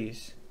heck are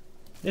these?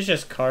 This is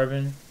just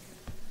carbon.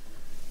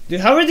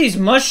 Dude, how are these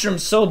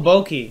mushrooms so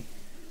bulky?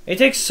 It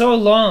takes so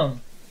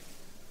long.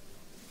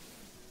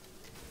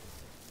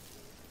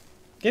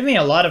 Give me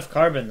a lot of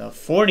carbon, though.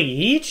 40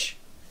 each?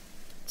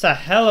 It's a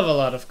hell of a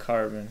lot of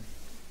carbon.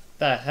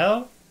 The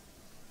hell?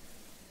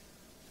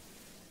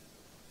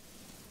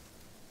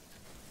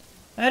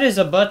 That is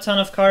a butt ton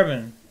of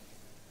carbon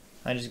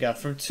I just got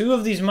for 2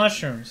 of these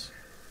mushrooms.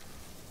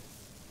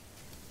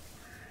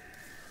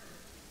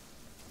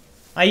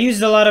 I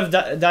used a lot of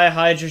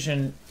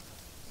dihydrogen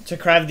to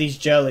craft these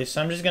jellies,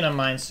 so I'm just gonna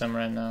mine some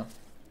right now.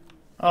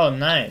 Oh,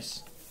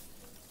 nice.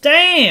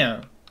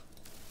 Damn!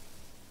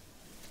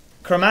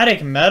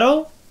 Chromatic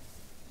metal?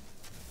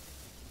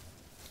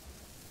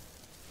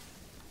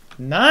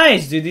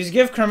 Nice, dude. These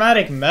give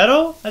chromatic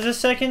metal as a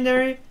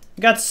secondary?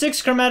 Got 6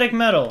 chromatic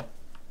metal.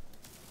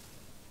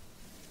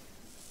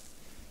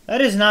 That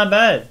is not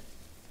bad.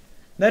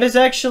 That is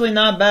actually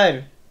not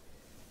bad.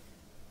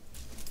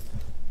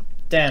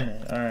 Damn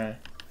it. Alright.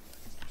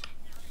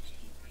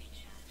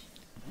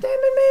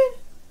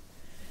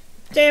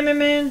 Damn it,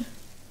 man.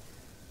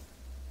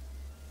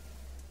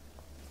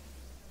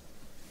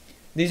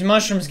 These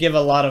mushrooms give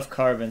a lot of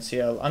carbon, so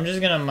yeah, I'm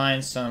just gonna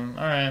mine some.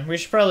 Alright, we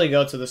should probably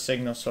go to the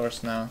signal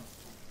source now.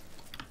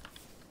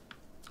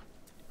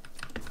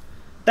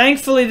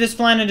 Thankfully, this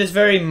planet is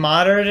very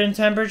moderate in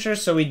temperature,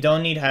 so we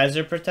don't need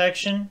hazard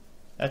protection.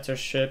 That's our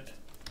ship.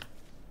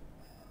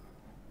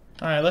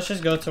 Alright, let's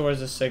just go towards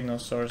the signal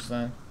source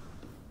then.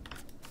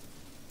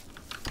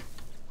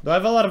 Do I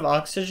have a lot of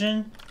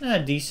oxygen? A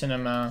decent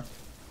amount.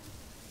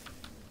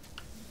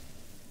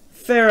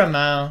 Fair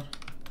amount.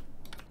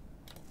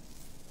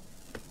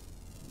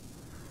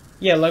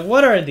 Yeah, like,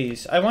 what are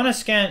these? I want to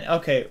scan...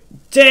 Okay.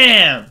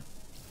 Damn!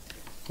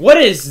 What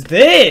is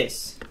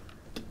this?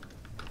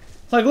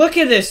 Like, look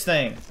at this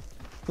thing.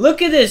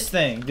 Look at this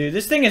thing, dude.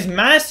 This thing is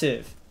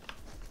massive.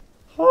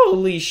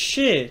 Holy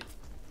shit.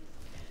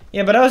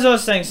 Yeah, but as I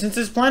was saying, since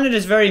this planet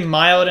is very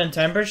mild in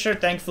temperature,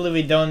 thankfully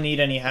we don't need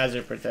any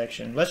hazard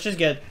protection. Let's just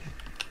get...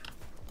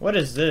 What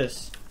is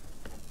this?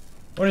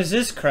 What is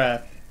this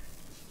crap?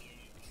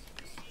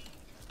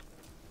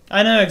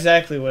 I know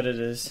exactly what it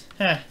is.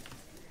 Heh.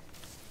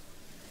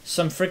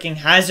 Some freaking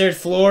hazard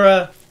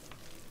flora.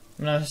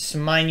 I'm gonna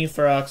mine you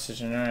for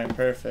oxygen. Alright,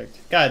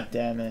 perfect. God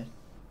damn it.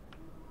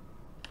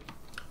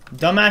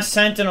 Dumbass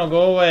sentinel,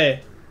 go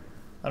away.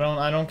 I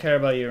don't care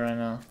about you right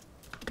now.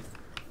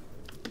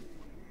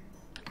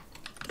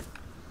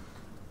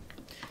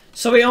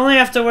 So we only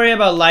have to worry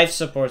about life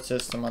support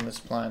system on this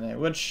planet,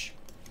 which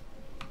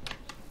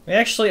we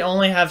actually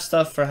only have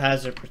stuff for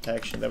hazard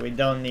protection that we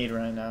don't need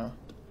right now.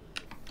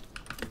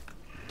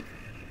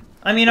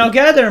 I mean, I'll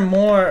gather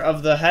more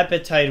of the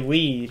hepatite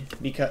weed,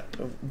 because...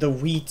 The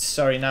wheats,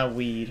 sorry, not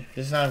weed.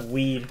 This is not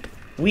weed.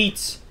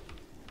 Wheats.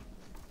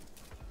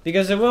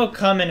 Because it will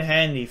come in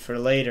handy for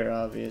later,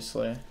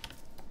 obviously.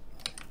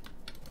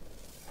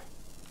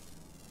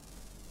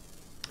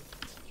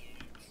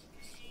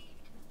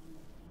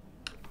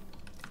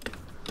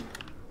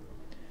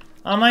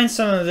 I'll mine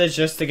some of this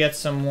just to get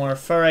some more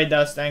ferrite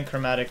dust and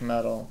chromatic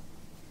metal.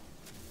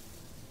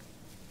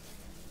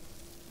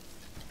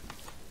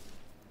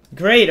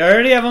 Great, I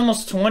already have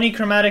almost 20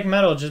 chromatic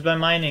metal just by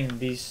mining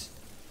these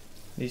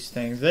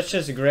things. That's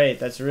just great.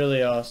 That's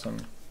really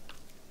awesome.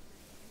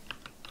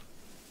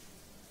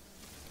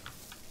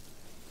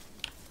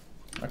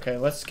 Okay,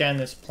 let's scan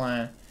this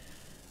plant.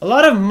 A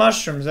lot of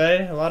mushrooms,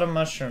 eh? A lot of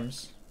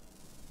mushrooms.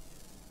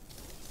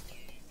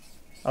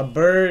 A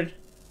bird.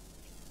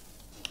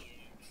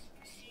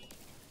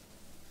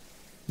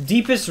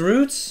 Deepest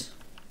roots?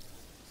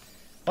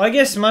 Well, I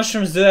guess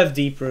mushrooms do have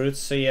deep roots,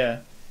 so yeah.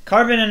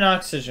 Carbon and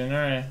oxygen,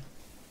 alright.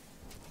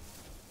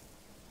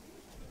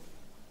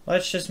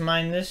 Let's just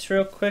mine this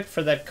real quick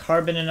for that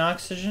carbon and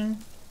oxygen.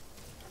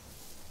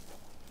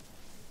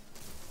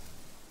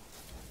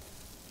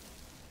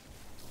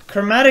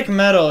 Chromatic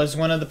metal is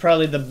one of the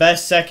probably the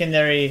best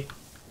secondary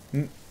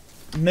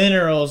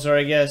minerals, or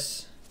I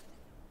guess.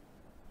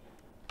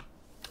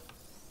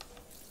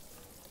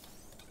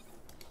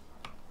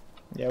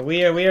 Yeah,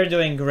 we are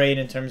doing great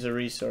in terms of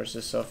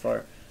resources so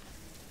far.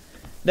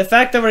 The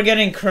fact that we're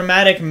getting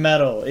chromatic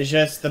metal is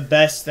just the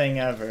best thing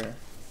ever.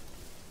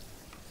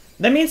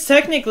 That means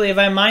technically if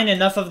I mine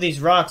enough of these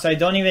rocks, I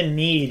don't even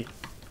need...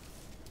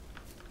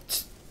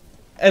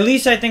 At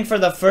least I think for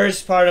the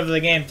first part of the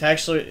game to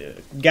actually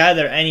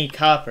gather any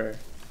copper.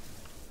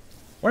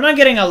 We're not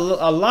getting a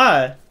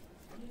lot.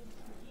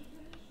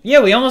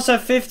 Yeah, we almost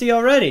have 50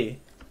 already.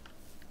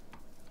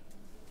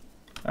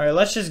 Alright,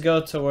 let's just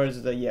go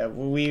towards the... Yeah,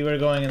 we were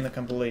going in the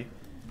complete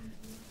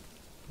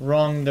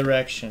wrong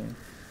direction.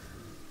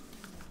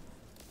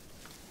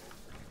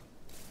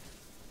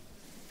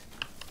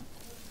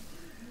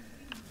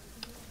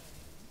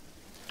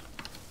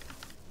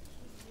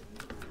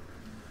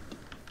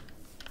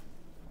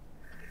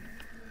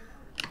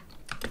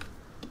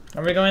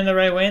 Are we going the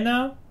right way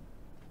now?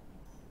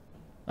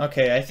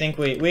 Okay, I think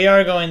we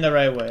are going the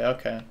right way.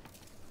 Okay.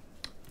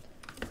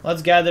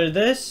 Let's gather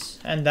this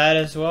and that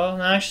as well.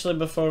 And actually,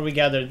 before we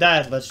gather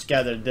that, let's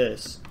gather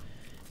this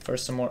for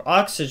some more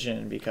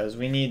oxygen because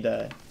we need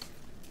that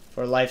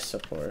for life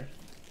support.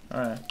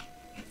 Alright.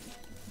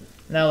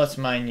 Now let's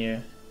mine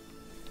you.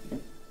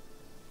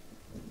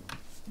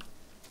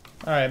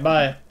 Alright,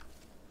 bye.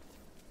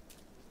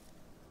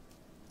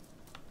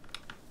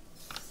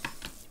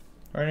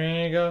 Where do you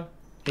need to go?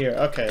 Here,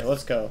 okay,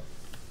 let's go.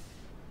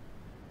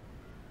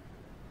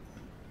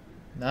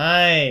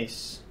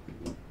 Nice.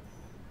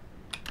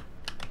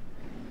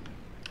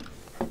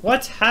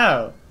 What?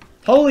 How?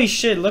 Holy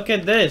shit, look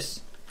at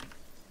this.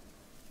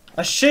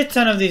 A shit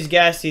ton of these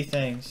gassy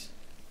things.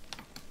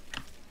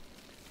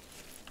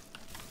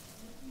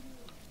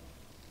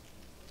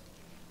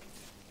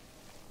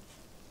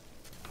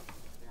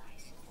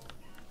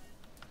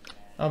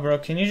 Oh, bro,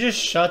 can you just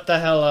shut the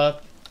hell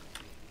up?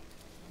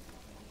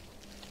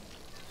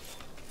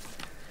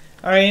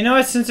 Alright, you know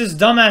what? Since this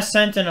dumbass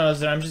sentinel is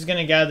there, I'm just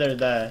gonna gather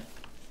that.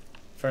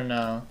 For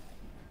now.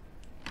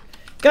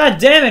 God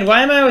damn it,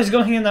 why am I always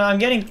going in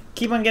the...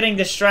 keep on getting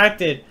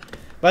distracted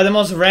by the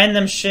most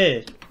random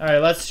shit.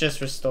 Alright, let's just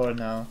restore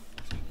now.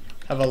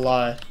 Have a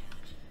lot.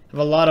 Have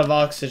a lot of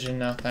oxygen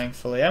now,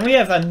 thankfully. And we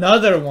have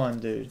another one,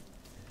 dude.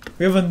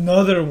 We have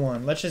another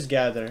one. Let's just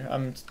gather.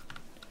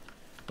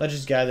 Let's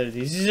just gather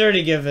these. These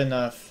already give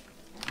enough.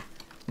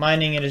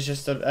 Mining it is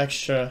just an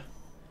extra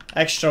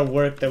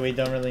work that we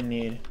don't really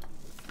need.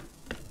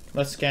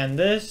 Let's scan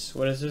this.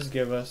 What does this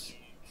give us?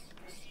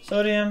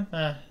 Sodium?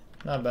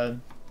 Not bad.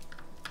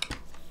 I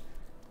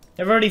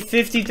have already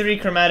 53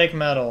 chromatic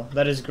metal.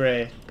 That is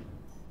great.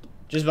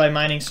 Just by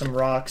mining some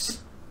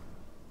rocks.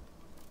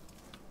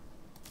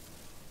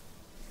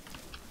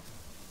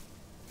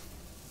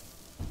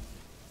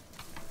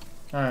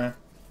 Alright.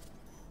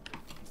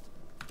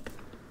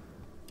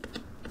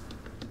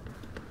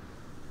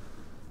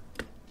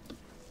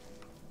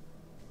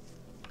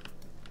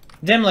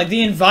 Damn, like,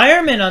 the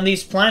environment on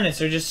these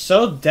planets are just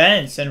so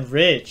dense and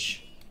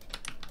rich.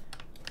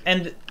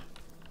 And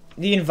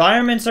the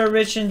environments are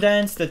rich and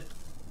dense.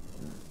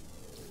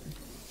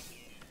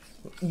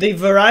 The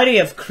variety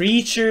of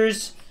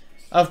creatures,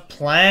 of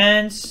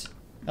plants,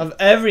 of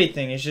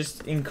everything is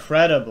just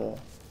incredible.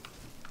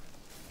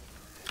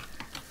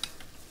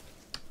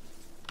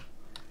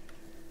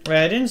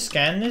 Wait, I didn't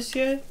scan this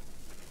yet?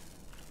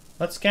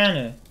 Let's scan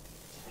it.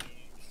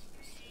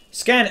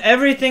 Scan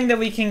everything that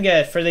we can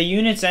get for the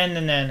units and the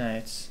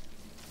nanites.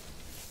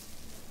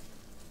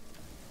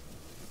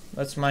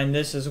 Let's mine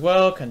this as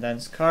well.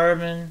 Condensed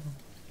carbon.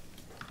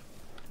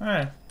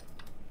 Alright.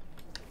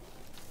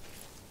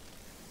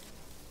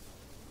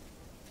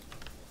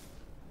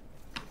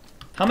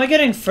 How am I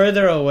getting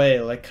further away?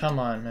 Like, come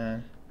on,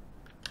 man.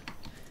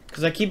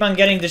 Because I keep on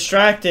getting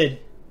distracted.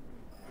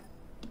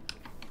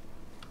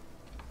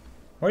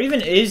 Where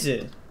even is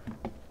it?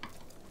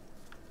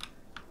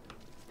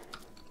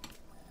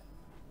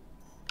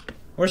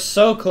 We're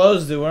so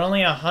close, dude. We're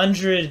only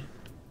 100.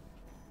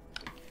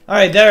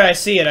 Alright, there, I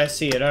see it,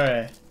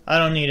 alright. I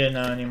don't need it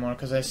now anymore,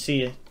 because I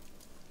see it.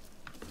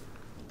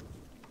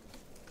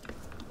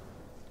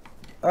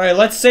 Alright,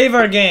 let's save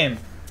our game.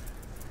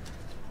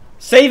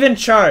 Save and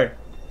chart.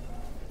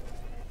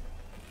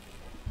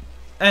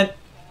 And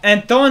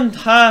Anton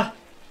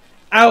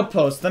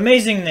Outpost.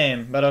 Amazing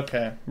name, but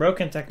okay.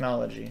 Broken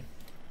technology.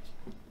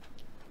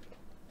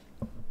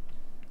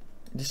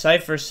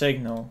 Decipher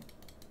signal.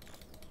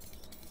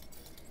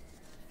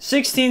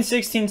 16,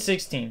 16,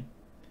 16.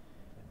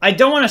 I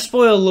don't want to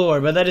spoil lore,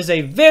 but that is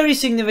a very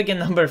significant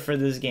number for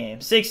this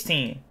game.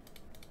 16.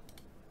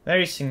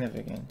 Very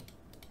significant.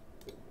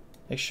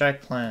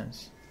 Extract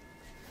plans.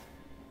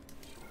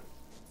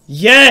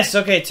 Yes!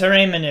 Okay,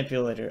 terrain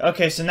manipulator.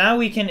 Okay, so now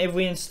we can, if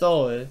we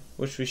install it,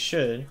 which we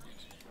should.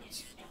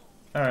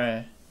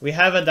 Alright. We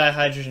have a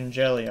dihydrogen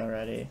jelly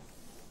already.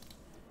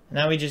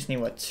 Now we just need,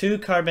 what, 2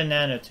 carbon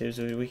nanotubes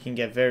that we can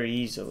get very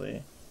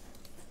easily.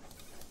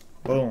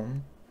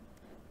 Boom.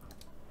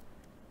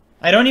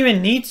 I don't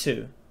even need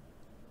to.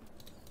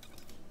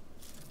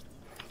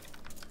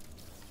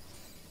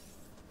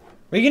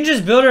 We can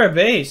just build our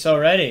base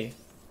already.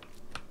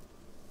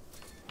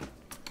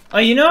 Oh,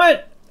 you know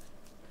what?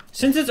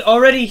 Since it's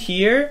already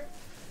here,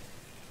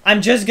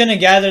 I'm just gonna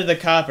gather the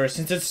copper.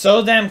 Since it's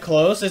so damn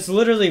close, it's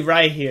literally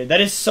right here. That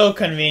is so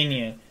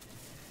convenient.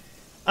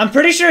 I'm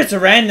pretty sure it's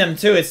random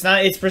too. It's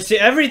not.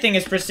 Everything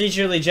is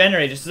procedurally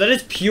generated, so that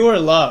is pure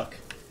luck.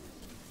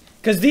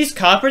 Because these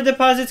copper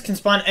deposits can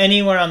spawn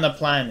anywhere on the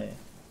planet.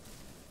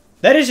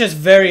 That is just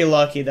very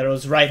lucky that it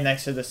was right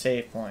next to the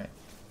save point.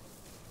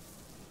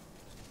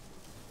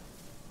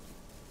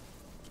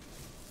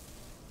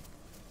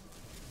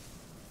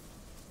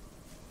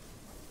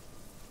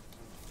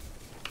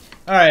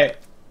 Alright.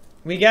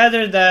 We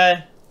gathered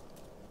that.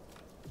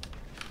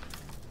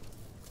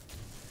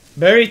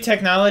 Buried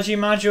technology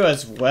module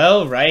as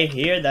well, right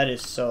here. That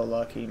is so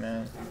lucky,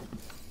 man.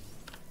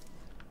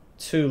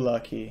 Too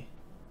lucky.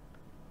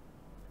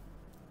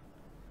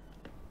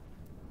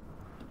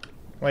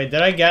 Wait,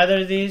 did I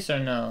gather these or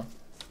no?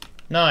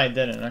 No, I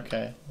didn't.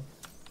 Okay.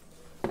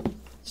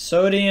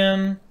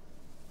 Sodium.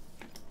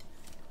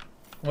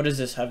 What does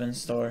this have in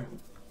store?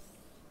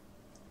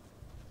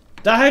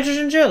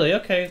 Dihydrogen jelly.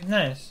 Okay,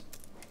 nice.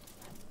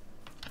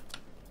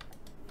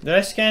 Did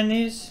I scan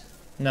these?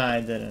 No, I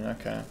didn't.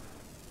 Okay.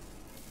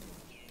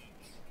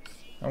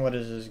 And what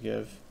does this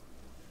give?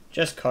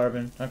 Just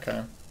carbon.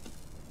 Okay.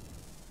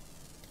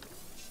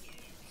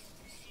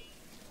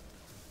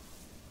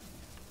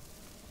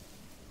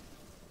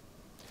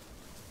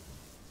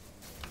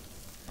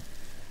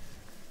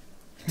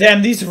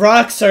 Damn, these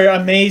rocks are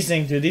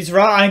amazing, dude. These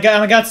I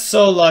got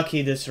so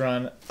lucky this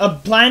run. A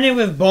planet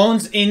with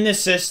bones in the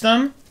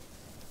system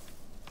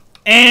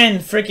and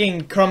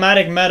freaking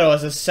chromatic metal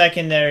as a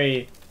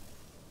secondary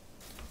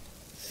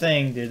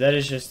thing, dude. That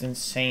is just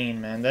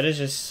insane, man. That is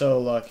just so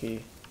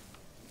lucky.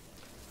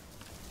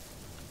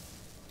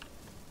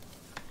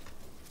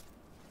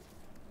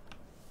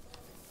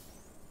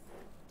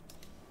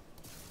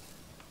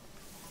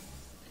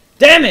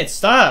 Damn it,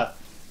 stop.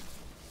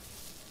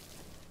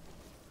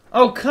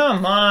 Oh,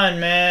 come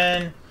on,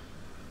 man.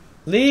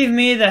 Leave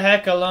me the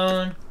heck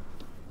alone.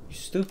 You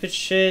stupid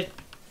shit.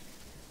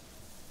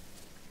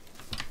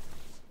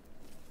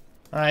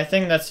 Alright, I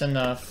think that's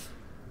enough.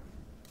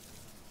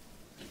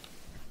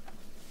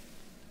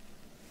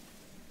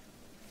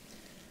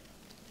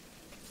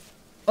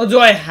 Oh, do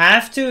I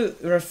have to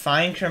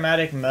refine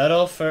chromatic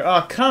metal for...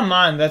 Oh, come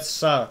on, that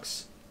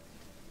sucks.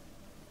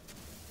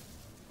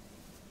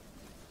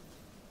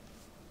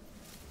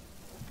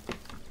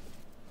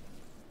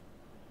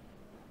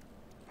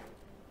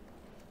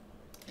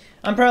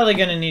 I'm probably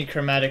gonna need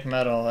chromatic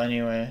metal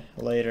anyway,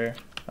 later.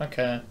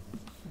 Okay.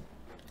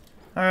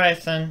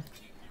 Alright then.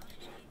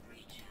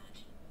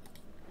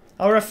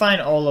 I'll refine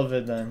all of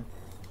it then.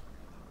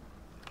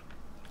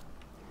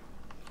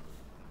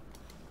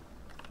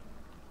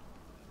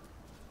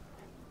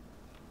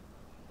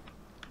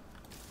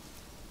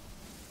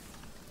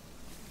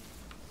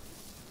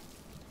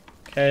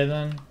 Okay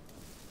then.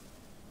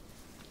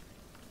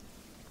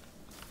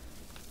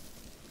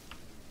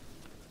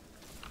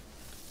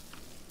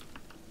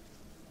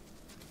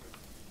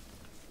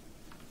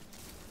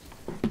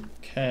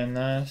 Okay,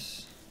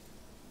 nice.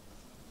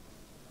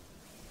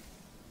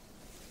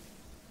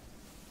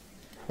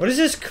 What is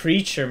this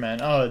creature,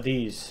 man? Oh,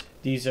 these.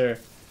 These are...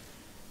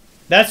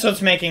 That's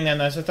what's making them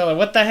nice. I thought, like,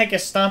 what the heck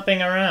is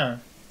stomping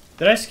around?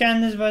 Did I scan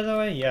this, by the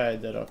way? Yeah, I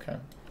did, okay.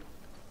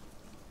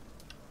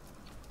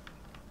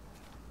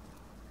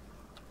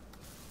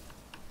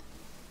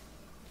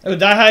 Oh,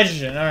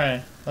 dihydrogen.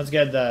 Alright, let's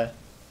get that.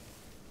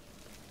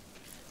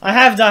 I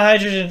have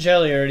dihydrogen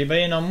jelly already, but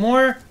you know,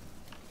 more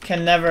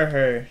can never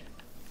hurt.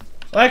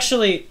 Well,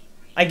 actually,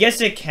 I guess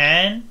it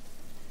can.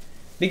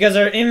 Because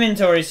our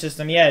inventory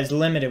system, yeah, is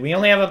limited. We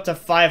only have up to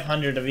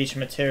 500 of each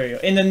material.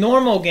 In the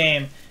normal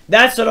game,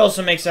 that's what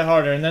also makes it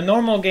harder. In the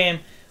normal game,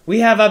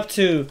 we have up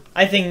to,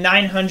 I think,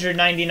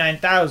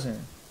 999,000.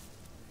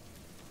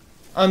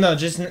 Oh no,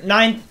 just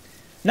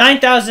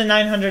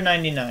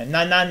 9,999.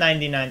 Not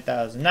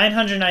 99,000.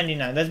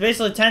 999. That's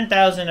basically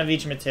 10,000 of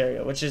each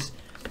material, which is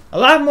a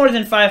lot more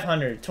than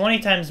 500. 20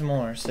 times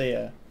more, so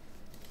yeah.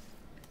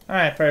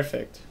 Alright,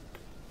 perfect.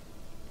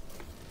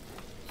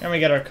 And we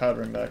get our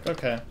carbon back,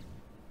 okay.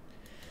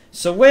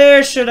 So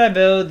where should I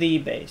build the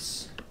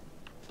base?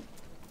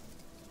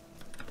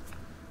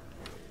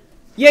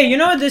 Yeah, you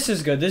know what? This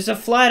is good. This is a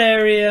flat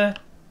area.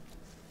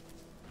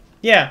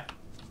 Yeah.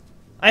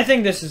 I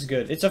think this is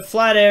good. It's a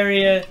flat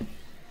area.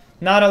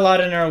 Not a lot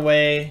in our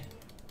way.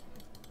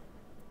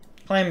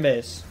 Claim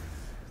base.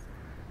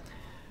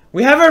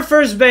 We have our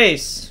first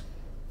base.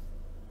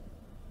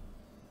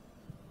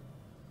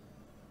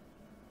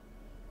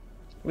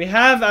 We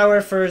have our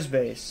first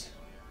base.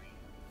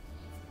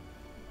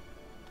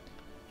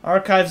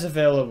 Archives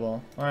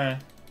available. Alright.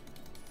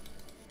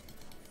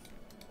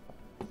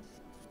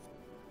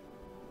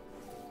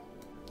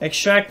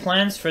 Extract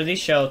plants for the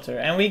shelter.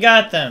 And we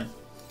got them.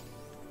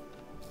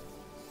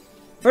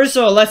 First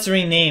of all, let's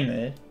rename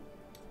it.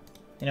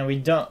 You know, we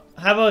don't...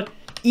 How about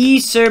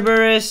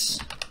E-Cerberus?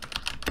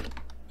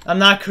 I'm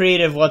not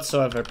creative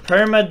whatsoever.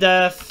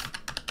 Permadeath.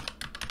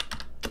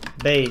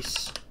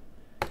 Base.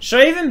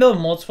 Should I even build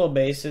multiple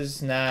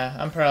bases? Nah,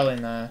 I'm probably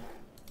not.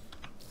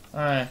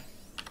 Alright.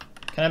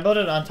 Can I build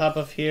it on top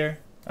of here?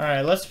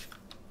 Alright, let's...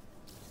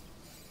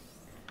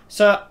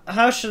 So,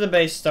 how should the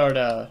base start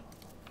out?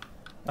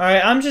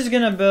 Alright, I'm just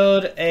gonna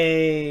build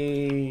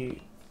a...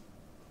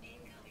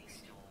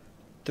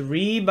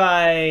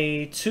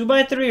 3x...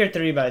 2x3 or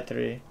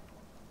 3x3?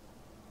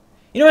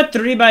 You know what?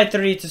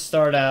 3x3 to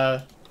start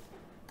out.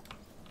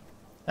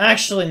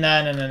 Actually,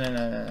 nah.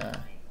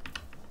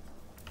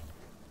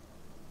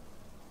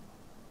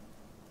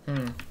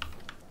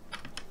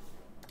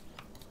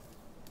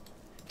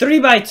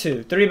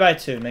 3x2.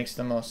 3x2 makes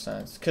the most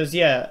sense. Because,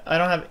 yeah, I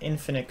don't have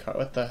infinite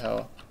what the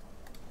hell?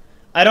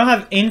 I don't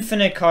have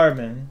infinite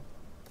carbon.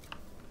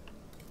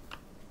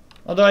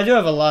 Although I do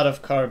have a lot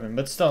of carbon,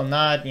 but still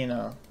not, you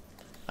know.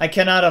 I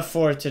cannot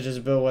afford to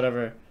just build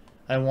whatever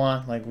I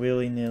want, like,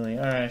 willy-nilly.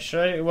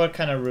 Alright, what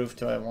kind of roof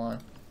do I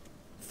want?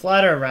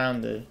 Flat or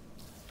rounded?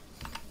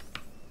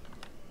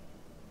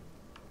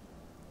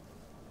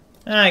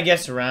 I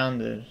guess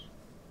rounded.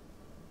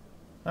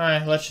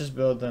 Alright, let's just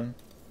build them.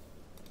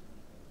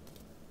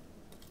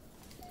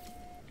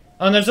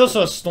 Oh, and there's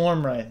also a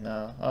storm right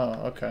now.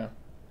 Oh, okay.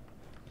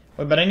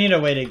 Wait, but I need a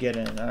way to get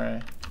in.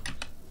 Alright.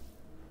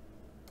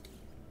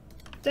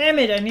 Damn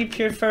it, I need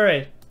pure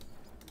ferrite.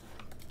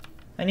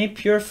 I need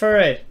pure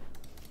ferrite.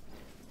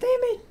 Damn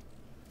it.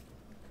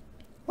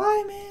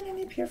 Why, man? I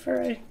need pure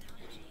ferrite.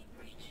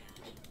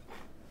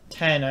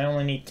 10. I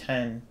only need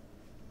 10.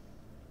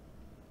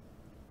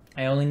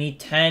 I only need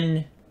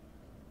 10.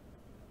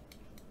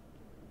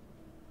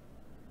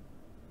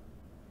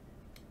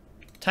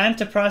 Time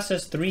to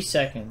process 3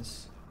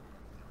 seconds.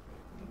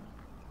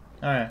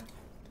 Alright.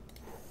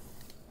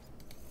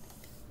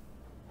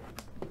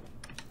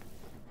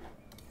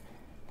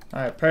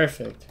 Alright,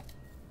 perfect.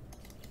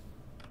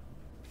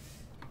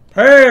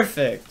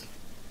 Perfect!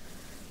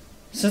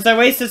 Since I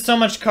wasted so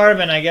much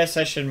carbon, I guess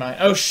I should mine.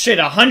 Oh shit,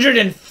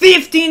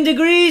 115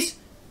 degrees?!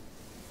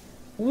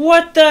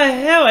 What the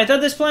hell? I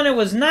thought this planet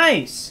was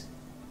nice!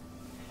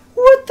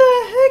 What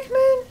the heck,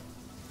 man?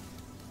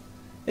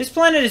 This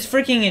planet is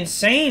freaking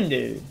insane,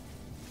 dude.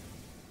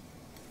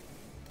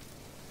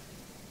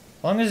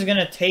 How long is it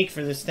gonna take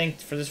for this thing,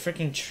 for this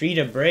freaking tree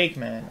to break,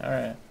 man?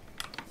 Alright.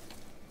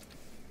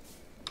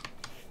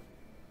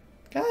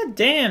 God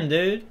damn,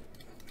 dude.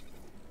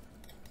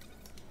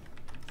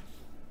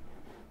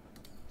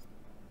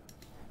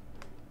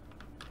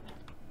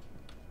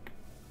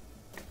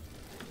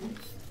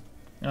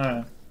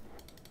 Alright.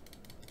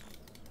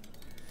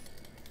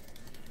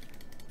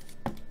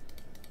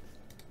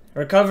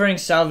 Recovering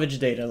salvage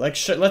data.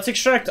 Let's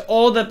extract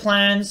all the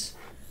plans.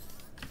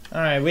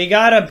 Alright, we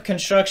got a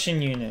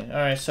construction unit.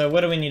 Alright, so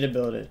what do we need to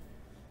build it?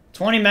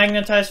 20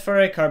 magnetized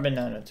ferrite, carbon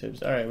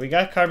nanotubes. Alright, we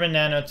got carbon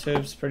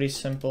nanotubes. Pretty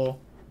simple.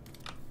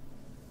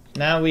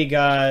 Now we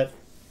got...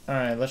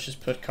 Alright, let's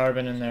just put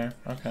carbon in there.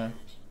 Okay.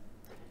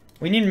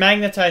 We need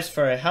magnetized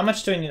ferrite. How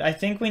much do we need? I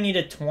think we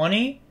needed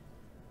 20.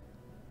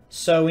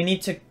 So we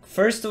need to,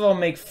 first of all,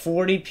 make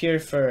 40 pure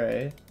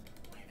ferrite.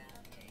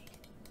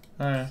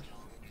 Alright.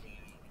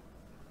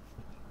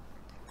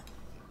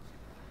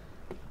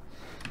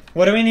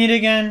 What do we need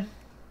again?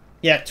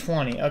 Yeah,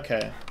 20.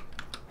 Okay.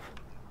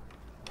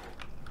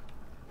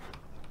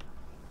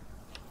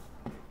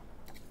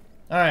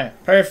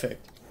 Alright,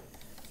 perfect.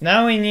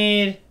 Now we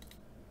need...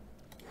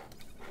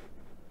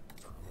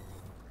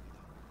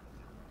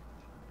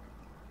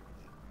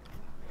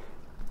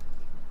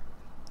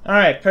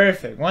 Alright,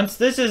 perfect. Once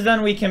this is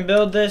done, we can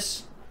build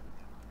this.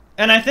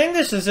 And I think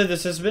this is it.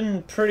 This has been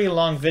a pretty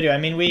long video. I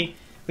mean, we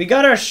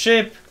got our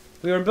ship.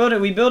 We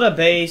built a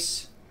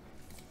base.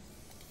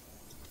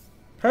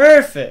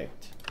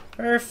 Perfect.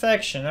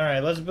 Perfection.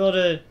 Alright, let's build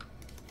it.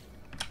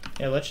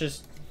 Yeah, let's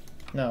just...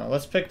 No,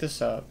 let's pick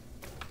this up.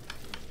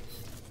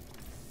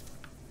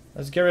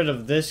 Let's get rid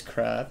of this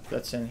crap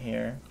that's in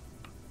here.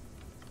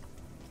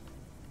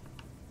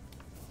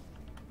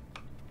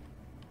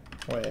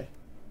 Wait.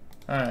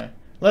 Alright.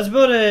 Let's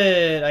build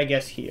it, I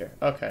guess, here.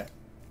 Okay.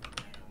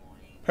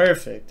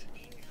 Perfect.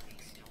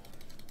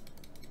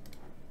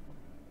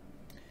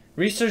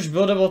 Research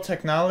buildable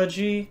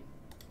technology.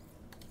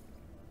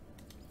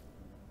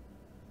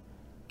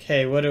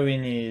 Okay, what do we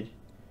need?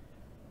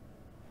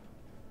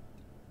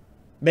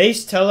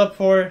 Base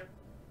teleport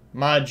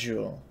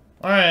module.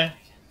 Alright.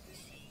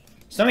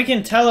 So we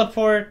can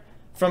teleport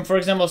from, for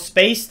example,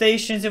 space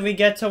stations if we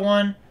get to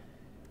one,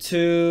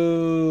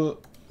 to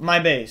my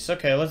base.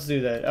 Okay, let's do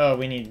that. Oh,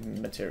 we need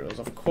materials.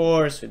 Of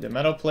course, we did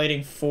metal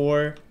plating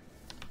 4.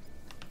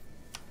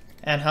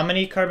 And how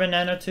many carbon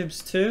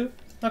nanotubes? 2?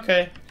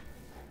 Okay.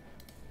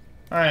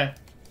 Alright.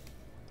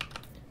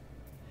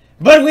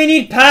 But we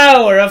need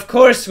power! Of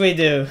course we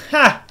do!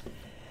 Ha!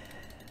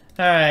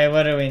 Alright,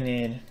 what do we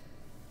need?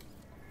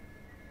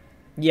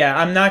 Yeah,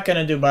 I'm not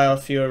gonna do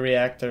biofuel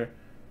reactor.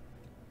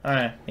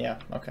 Alright, yeah,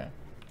 okay.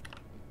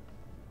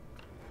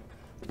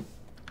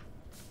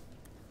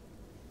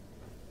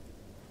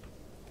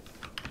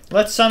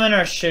 Let's summon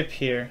our ship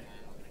here.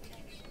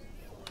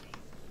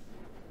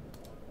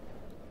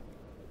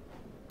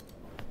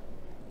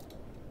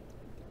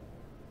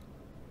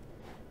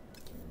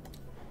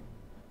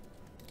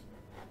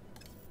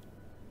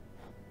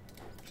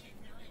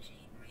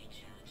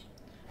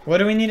 What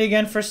do we need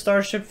again for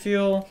starship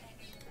fuel?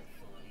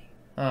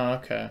 Oh,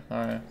 okay,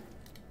 alright.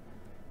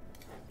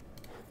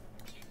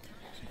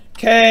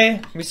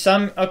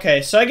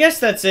 Okay, so I guess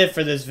that's it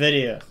for this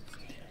video.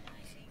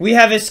 We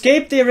have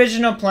escaped the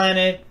original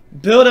planet,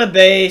 built a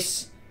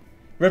base,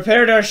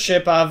 repaired our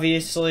ship,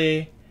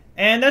 obviously,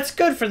 and that's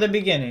good for the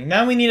beginning.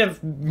 Now we need to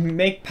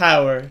make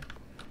power.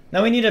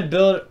 Now we need to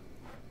build...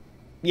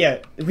 Yeah,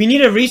 we need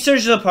to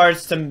research the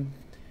parts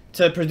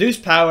to produce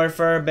power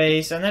for our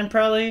base, and then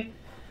probably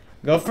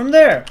go from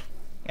there.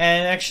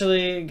 And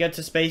actually get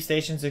to space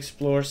stations,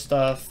 explore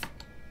stuff.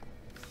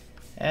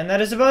 And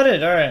that is about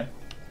it, alright.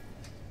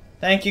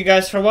 Thank you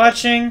guys for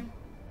watching,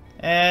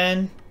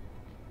 and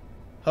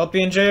hope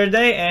you enjoy your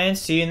day, and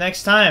see you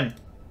next time.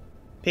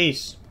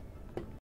 Peace.